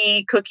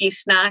tea, cookies,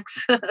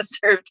 snacks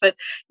served. But,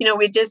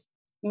 we just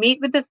meet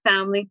with the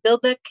family,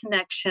 build that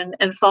connection,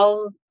 and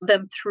follow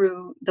them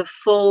through the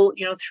full,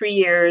 3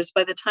 years.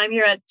 By the time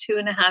you're at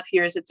 2.5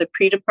 years, it's a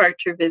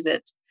pre-departure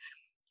visit.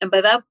 And by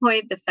that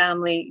point, the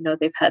family,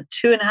 they've had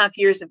 2.5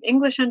 years of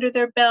English under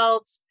their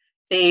belts.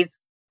 They've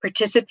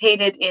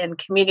participated in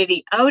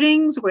community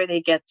outings where they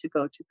get to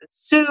go to the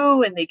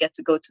zoo and they get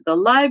to go to the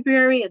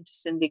library and to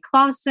Cindy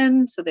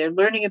Clausen. So they're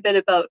learning a bit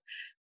about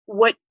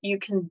what you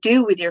can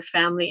do with your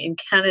family in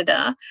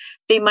Canada.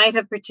 They might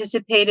have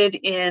participated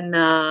in,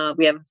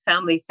 we have a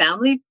family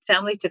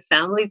to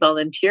family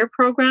volunteer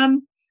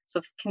program.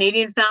 So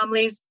Canadian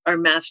families are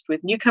matched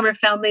with newcomer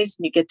families,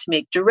 and you get to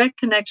make direct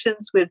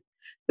connections with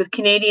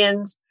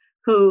Canadians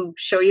who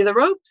show you the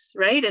ropes,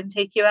 right? And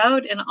take you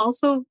out, and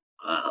also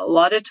a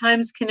lot of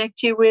times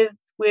connect you with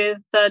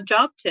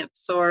job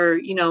tips or,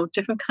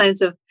 different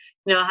kinds of,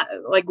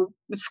 like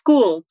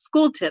school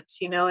tips.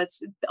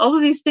 It's all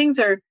of these things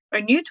are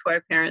new to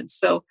our parents.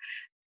 So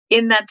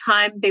in that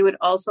time, they would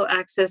also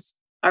access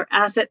our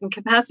asset and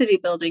capacity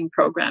building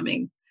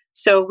programming.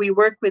 So we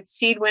work with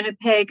Seed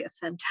Winnipeg, a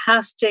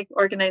fantastic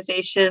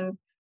organization,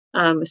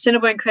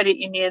 Assiniboine Credit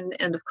Union,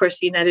 and of course,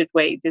 the United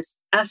Way. This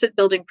asset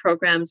building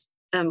programs,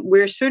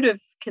 we're sort of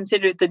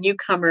considered the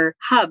newcomer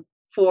hub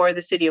for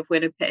the city of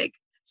Winnipeg.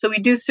 So we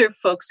do serve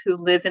folks who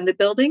live in the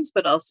buildings,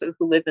 but also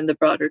who live in the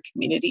broader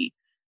community.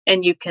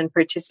 And you can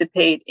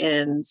participate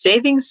in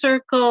savings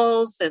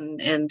circles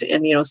and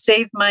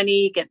save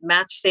money, get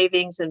match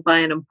savings, and buy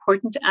an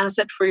important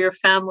asset for your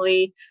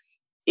family.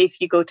 If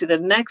you go to the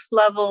next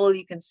level,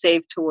 you can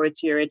save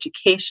towards your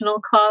educational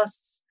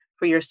costs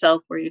for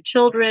yourself or your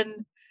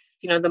children.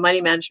 The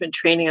money management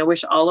training, I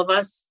wish all of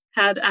us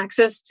had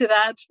access to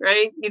that,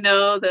 right?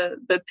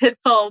 The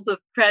pitfalls of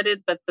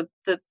credit, but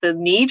the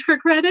need for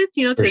credit,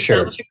 to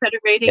establish a credit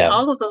rating,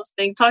 all of those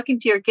things, talking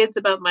to your kids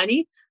about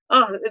money.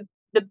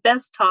 The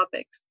best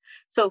topics.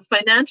 So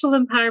financial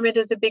empowerment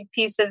is a big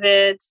piece of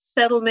it.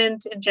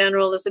 Settlement in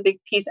general is a big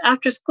piece.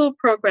 After school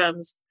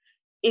programs.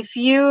 If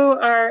you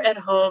are at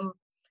home,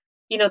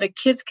 the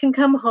kids can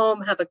come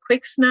home, have a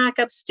quick snack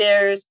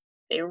upstairs.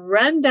 They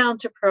run down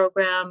to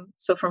program.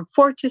 So from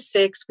 4 to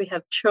 6, we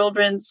have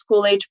children's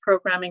school age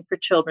programming for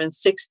children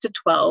 6 to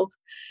 12.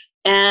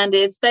 And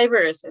it's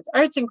diverse. It's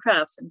arts and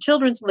crafts and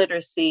children's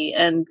literacy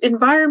and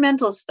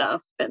environmental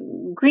stuff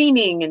and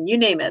greening and you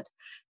name it.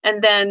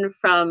 And then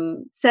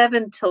from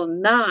 7 till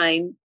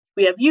 9,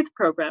 we have youth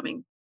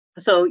programming.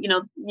 So,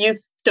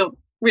 youth don't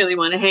really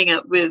want to hang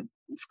out with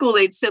school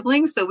age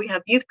siblings. So we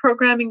have youth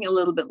programming a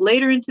little bit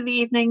later into the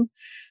evening.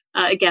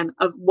 Again,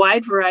 a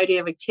wide variety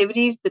of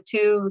activities. The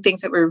two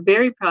things that we're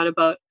very proud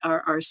about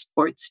are our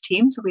sports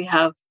teams. We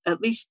have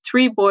at least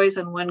 3 boys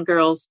and 1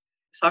 girls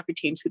soccer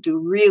teams who do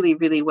really,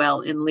 really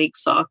well in league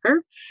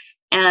soccer.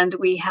 And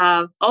we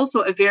have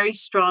also a very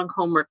strong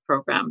homework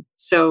program.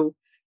 So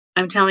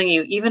I'm telling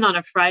you, even on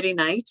a Friday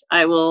night,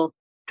 I will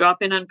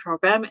drop in on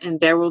program and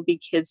there will be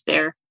kids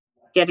there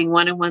getting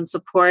one-on-one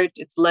support.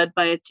 It's led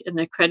by an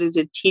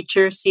accredited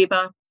teacher,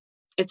 SIBA.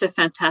 It's a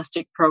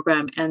fantastic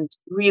program and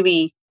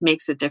really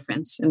makes a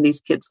difference in these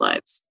kids'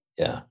 lives.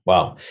 Yeah.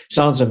 Wow.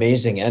 Sounds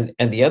amazing. And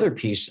the other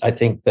piece I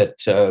think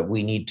that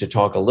we need to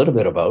talk a little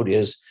bit about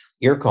is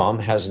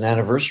IRCOM has an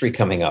anniversary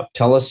coming up.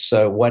 Tell us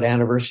what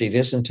anniversary it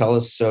is and tell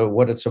us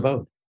what it's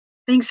about.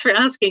 Thanks for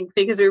asking,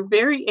 because we're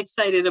very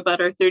excited about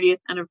our 30th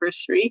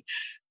anniversary.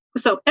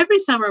 So every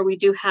summer we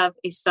do have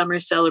a summer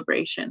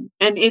celebration,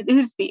 and it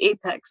is the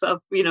apex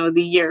of, the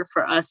year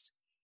for us.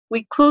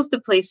 We close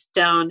the place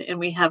down and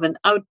we have an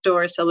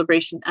outdoor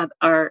celebration at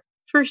our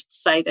first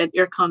site at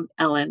IRCOM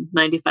Ellen,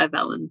 95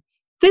 Ellen.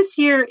 This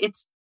year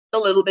it's a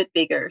little bit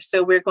bigger.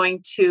 So we're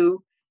going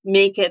to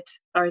make it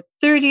our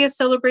 30th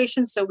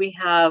celebration. So we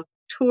have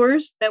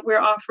tours that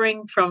we're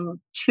offering from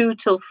 2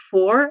 till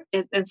 4.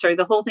 And sorry,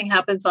 the whole thing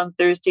happens on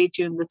Thursday,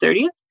 June the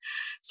 30th.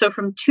 So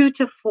from 2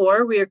 to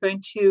 4, we are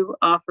going to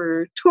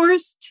offer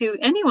tours to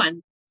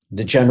anyone.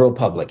 The general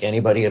public,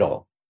 anybody at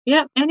all.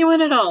 Yeah,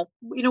 anyone at all.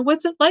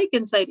 What's it like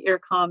inside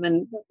IRCOM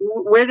and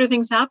where do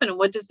things happen and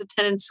what does the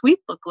tenant suite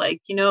look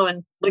like?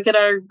 And look at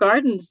our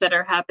gardens that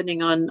are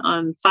happening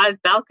on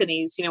 5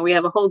 balconies. We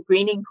have a whole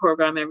greening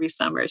program every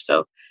summer.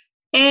 So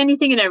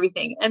anything and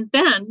everything. And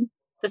then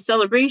the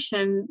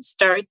celebration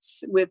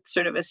starts with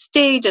sort of a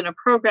stage and a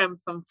program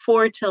from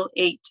 4 till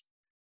 8.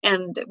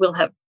 And we'll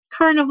have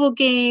carnival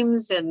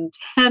games and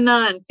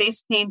henna and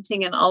face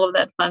painting and all of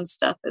that fun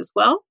stuff as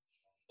well.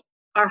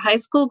 Our high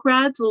school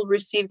grads will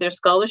receive their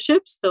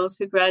scholarships. Those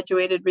who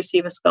graduated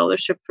receive a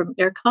scholarship from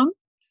IRCOM.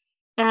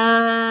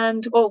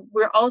 And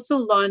we're also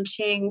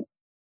launching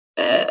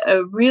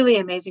a really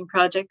amazing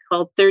project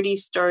called 30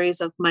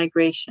 Stories of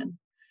Migration.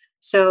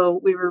 So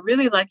we were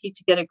really lucky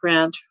to get a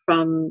grant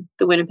from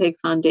the Winnipeg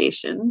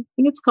Foundation. I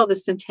think it's called the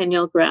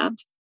Centennial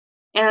Grant.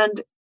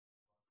 And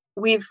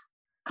we've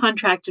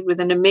contracted with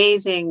an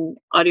amazing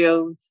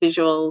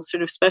audiovisual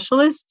sort of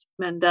specialist,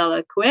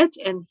 Mandela Kuet,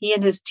 and he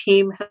and his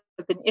team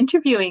have been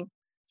interviewing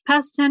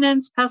past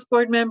tenants, past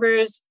board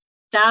members,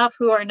 staff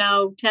who are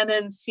now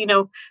tenants,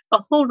 a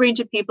whole range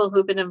of people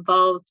who've been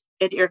involved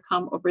at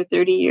IRCOM over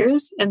 30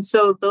 years. And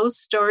so those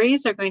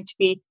stories are going to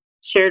be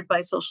shared by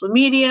social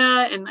media,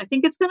 and I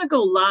think it's going to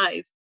go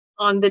live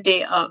on the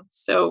day of.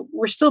 So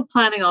we're still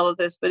planning all of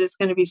this, but it's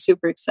going to be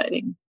super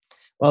exciting.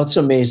 Well, it's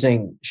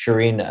amazing,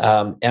 Shireen.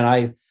 And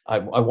I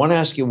want to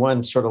ask you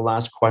one sort of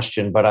last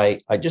question, but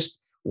I just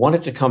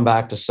wanted to come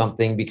back to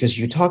something because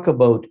you talk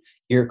about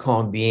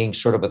IRCOM being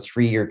sort of a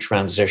 3-year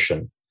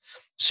transition.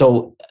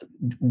 So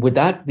would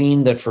that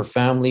mean that for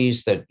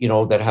families that,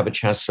 that have a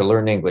chance to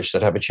learn English,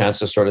 that have a chance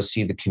to sort of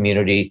see the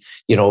community,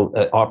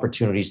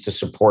 opportunities to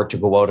support, to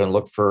go out and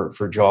look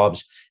for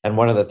jobs? And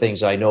one of the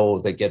things I know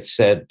that gets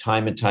said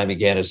time and time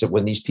again is that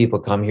when these people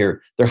come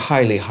here, they're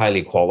highly,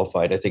 highly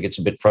qualified. I think it's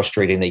a bit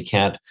frustrating they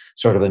can't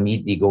sort of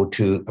immediately go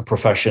to a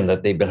profession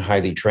that they've been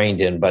highly trained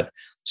in, but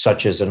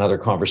such as another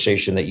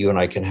conversation that you and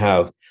I can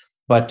have.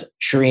 But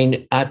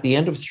Shireen, at the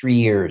end of 3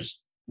 years,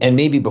 and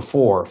maybe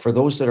before, for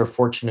those that are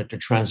fortunate to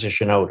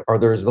transition out, are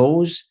there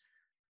those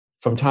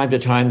from time to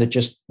time that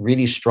just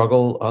really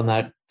struggle on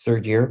that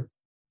 3rd year?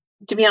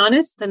 To be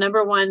honest, the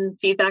number one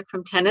feedback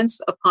from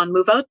tenants upon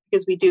move out,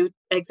 because we do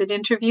exit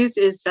interviews,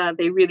 is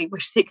they really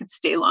wish they could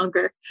stay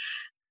longer.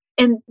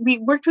 And we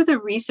worked with a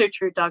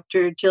researcher,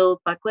 Dr.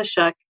 Jill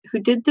Buklashuk, who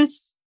did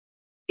this,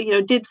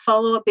 did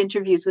follow-up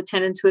interviews with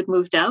tenants who had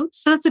moved out.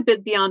 So that's a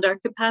bit beyond our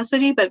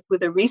capacity, but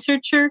with a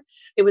researcher,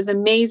 it was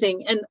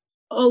amazing. And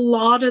a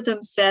lot of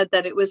them said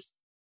that it was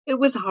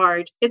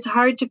hard. It's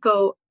hard to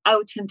go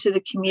out into the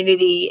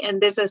community,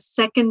 and there's a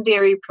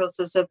secondary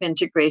process of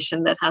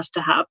integration that has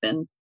to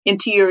happen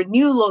into your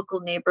new local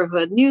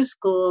neighborhood, new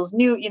schools,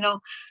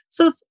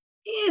 so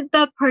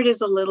that part is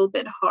a little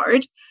bit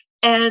hard.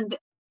 And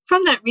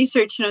from that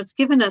research, it's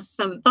given us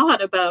some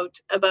thought about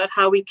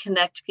how we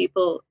connect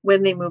people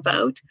when they move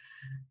out.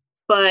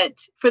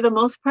 But for the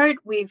most part,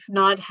 we've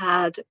not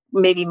had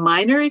maybe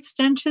minor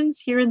extensions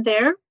here and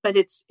there, but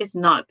it's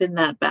not been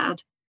that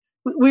bad.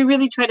 We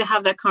really try to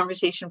have that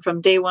conversation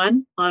from day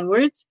one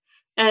onwards.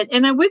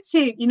 And I would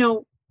say,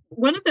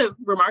 one of the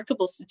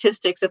remarkable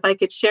statistics, if I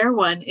could share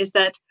one, is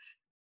that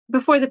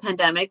before the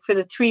pandemic, for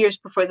the 3 years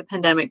before the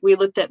pandemic, we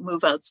looked at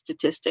move-out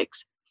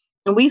statistics.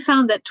 And we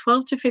found that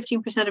 12 to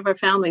 15% of our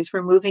families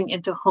were moving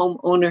into home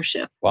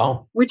ownership.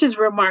 Wow. Which is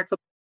remarkable.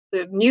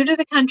 They're new to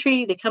the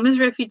country. They come as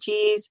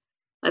refugees.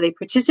 They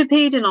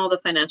participate in all the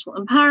financial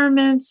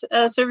empowerment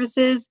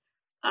services.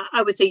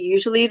 I would say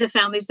usually the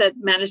families that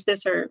manage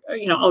this are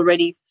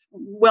already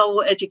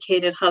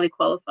well-educated, highly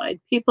qualified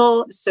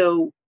people.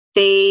 So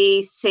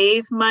they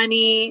save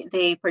money,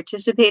 they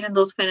participate in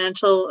those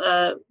financial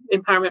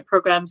empowerment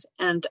programs,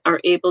 and are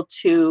able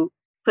to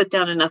put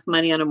down enough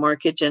money on a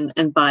mortgage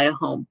and buy a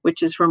home,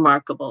 which is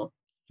remarkable.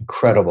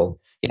 Incredible.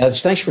 Yeah,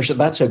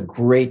 that's a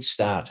great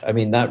stat. I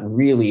mean, that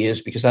really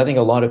is, because I think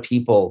a lot of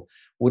people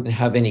wouldn't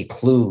have any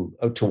clue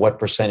to what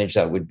percentage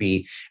that would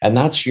be. And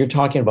you're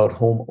talking about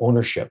home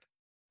ownership.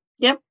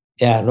 Yep.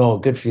 Yeah, no,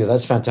 good for you.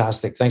 That's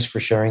fantastic. Thanks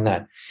for sharing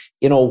that.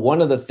 One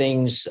of the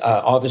things,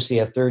 obviously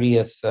a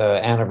 30th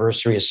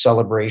anniversary, a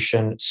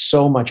celebration,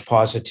 so much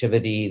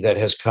positivity that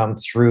has come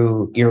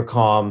through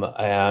IRCOM,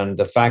 and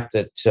the fact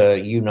that,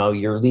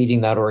 you're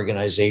leading that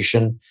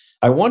organization.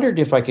 I wondered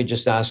if I could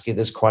just ask you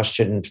this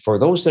question for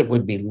those that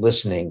would be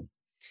listening.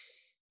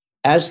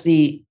 As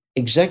the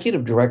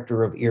executive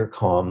director of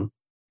IRCOM,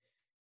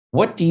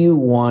 what do you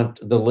want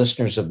the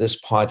listeners of this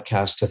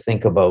podcast to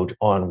think about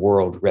on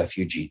World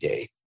Refugee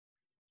Day?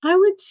 I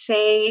would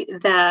say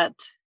that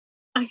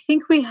I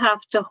think we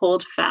have to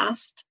hold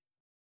fast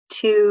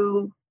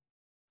to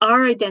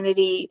our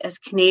identity as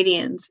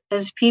Canadians,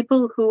 as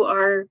people who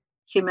are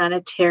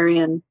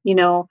humanitarian,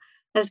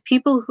 as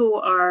people who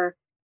are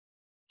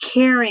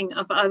caring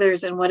of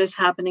others and what is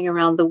happening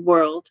around the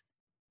world.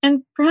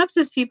 And perhaps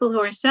as people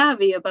who are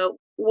savvy about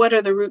what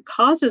are the root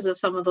causes of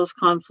some of those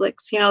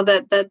conflicts,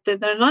 that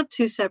they're not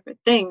two separate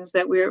things,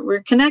 that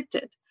we're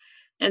connected,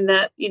 and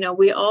that,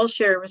 we all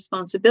share a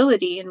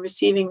responsibility in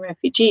receiving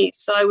refugees.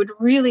 So I would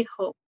really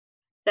hope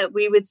that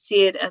we would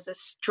see it as a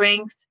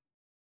strength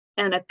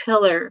and a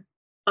pillar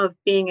of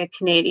being a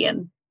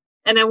Canadian.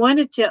 And I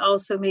wanted to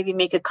also maybe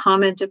make a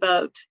comment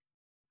about,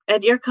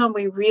 at IRCOM,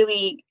 we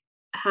really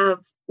have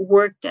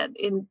worked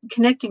in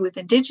connecting with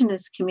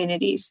Indigenous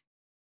communities.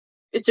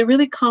 It's a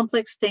really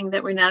complex thing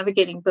that we're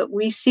navigating, but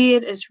we see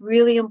it as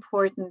really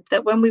important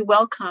that when we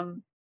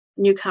welcome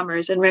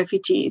newcomers and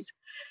refugees,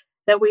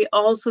 that we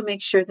also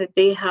make sure that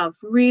they have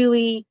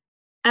really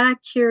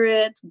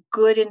accurate,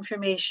 good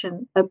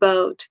information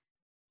about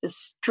the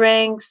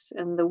strengths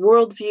and the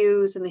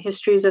worldviews and the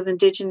histories of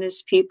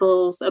Indigenous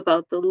peoples,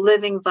 about the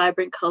living,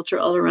 vibrant culture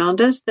all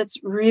around us. That's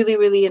really,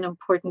 really an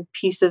important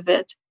piece of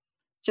it.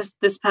 just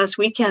this past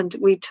weekend,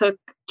 we took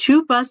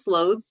 2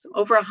 busloads,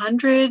 over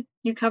 100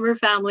 newcomer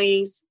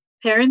families,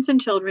 parents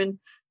and children,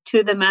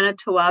 to the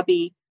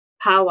Manitowabi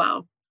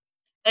powwow.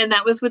 And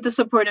that was with the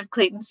support of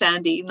Clayton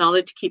Sandy,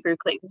 Knowledge Keeper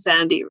Clayton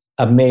Sandy.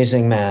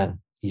 Amazing man.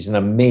 He's an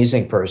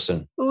amazing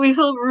person. We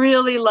felt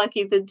really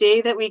lucky the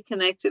day that we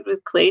connected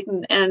with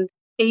Clayton. And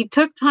he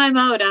took time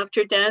out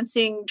after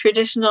dancing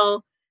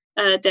traditional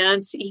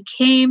dance. He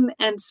came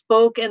and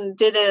spoke and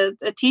did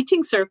a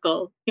teaching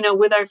circle,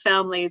 with our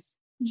families,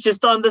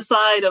 just on the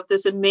side of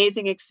this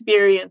amazing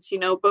experience,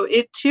 but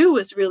it too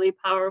was really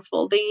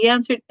powerful. They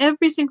answered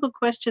every single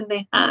question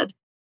they had.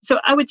 So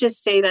I would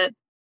just say that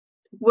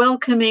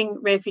welcoming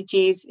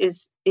refugees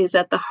is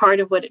at the heart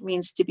of what it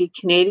means to be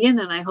Canadian.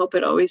 And I hope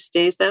it always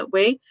stays that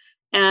way,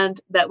 and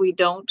that we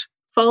don't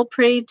fall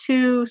prey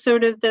to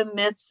sort of the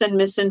myths and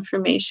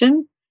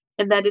misinformation,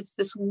 and that it's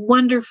this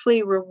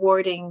wonderfully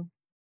rewarding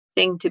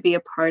thing to be a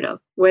part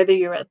of, whether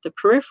you're at the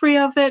periphery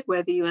of it,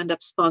 whether you end up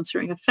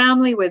sponsoring a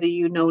family, whether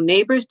you know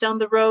neighbors down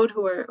the road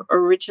who are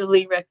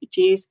originally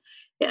refugees.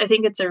 I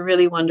think it's a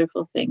really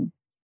wonderful thing.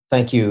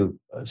 Thank you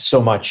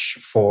so much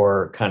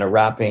for kind of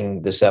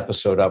wrapping this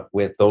episode up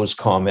with those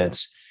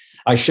comments.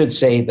 I should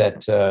say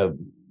that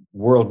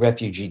World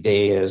Refugee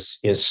Day is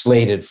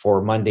slated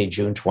for Monday,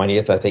 June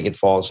 20th. I think it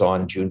falls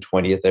on June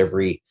 20th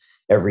every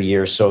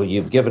year. So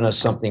you've given us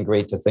something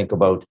great to think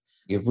about.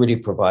 You've really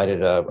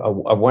provided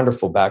a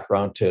wonderful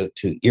background to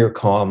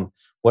IRCOM,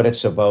 what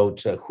it's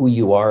about, who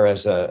you are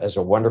as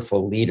a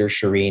wonderful leader,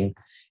 Shireen.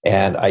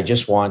 And I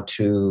just want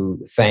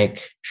to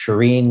thank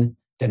Shireen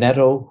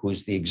Denetto,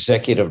 who's the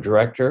Executive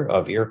Director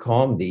of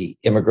IRCOM, the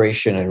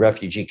Immigration and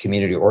Refugee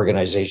Community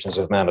Organizations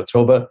of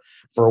Manitoba,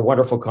 for a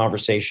wonderful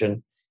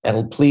conversation.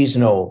 And please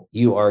know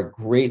you are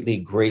greatly,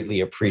 greatly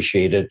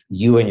appreciated,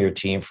 you and your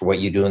team, for what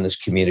you do in this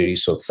community.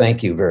 So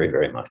thank you very,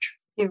 very much.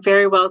 You're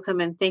very welcome.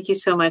 And thank you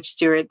so much,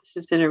 Stuart. This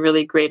has been a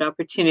really great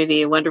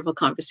opportunity, a wonderful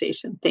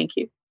conversation. Thank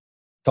you.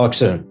 Talk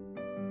soon.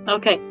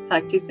 Okay.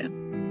 Talk to you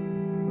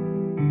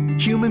soon.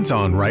 Humans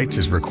on Rights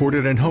is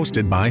recorded and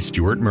hosted by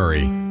Stuart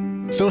Murray.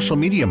 Social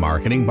media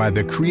marketing by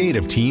the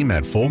creative team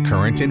at Full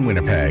Current in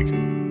Winnipeg.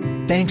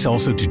 Thanks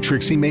also to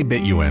Trixie May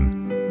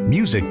Bituin.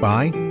 Music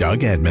by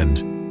Doug Edmond.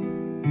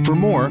 For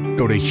more,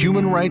 go to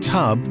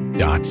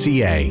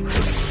humanrightshub.ca.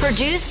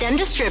 Produced and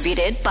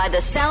distributed by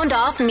the Sound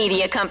Off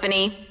Media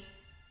Company.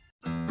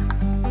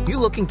 You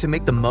looking to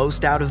make the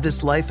most out of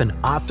this life and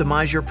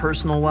optimize your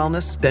personal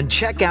wellness? Then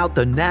check out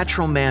the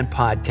Natural Man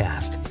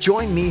Podcast.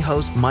 Join me,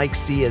 host Mike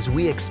C., as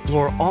we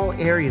explore all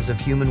areas of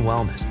human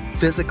wellness,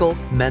 physical,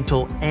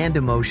 mental, and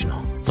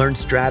emotional. Learn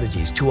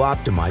strategies to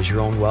optimize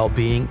your own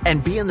well-being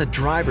and be in the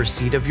driver's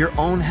seat of your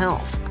own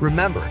health.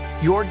 Remember,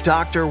 your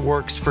doctor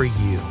works for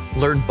you.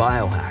 Learn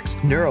biohacks,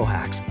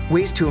 neurohacks,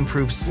 ways to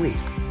improve sleep,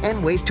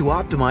 and ways to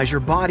optimize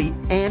your body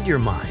and your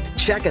mind.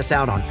 Check us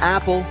out on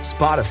Apple,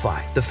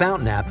 Spotify, the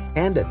Fountain app,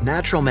 and at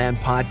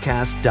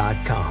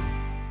naturalmanpodcast.com.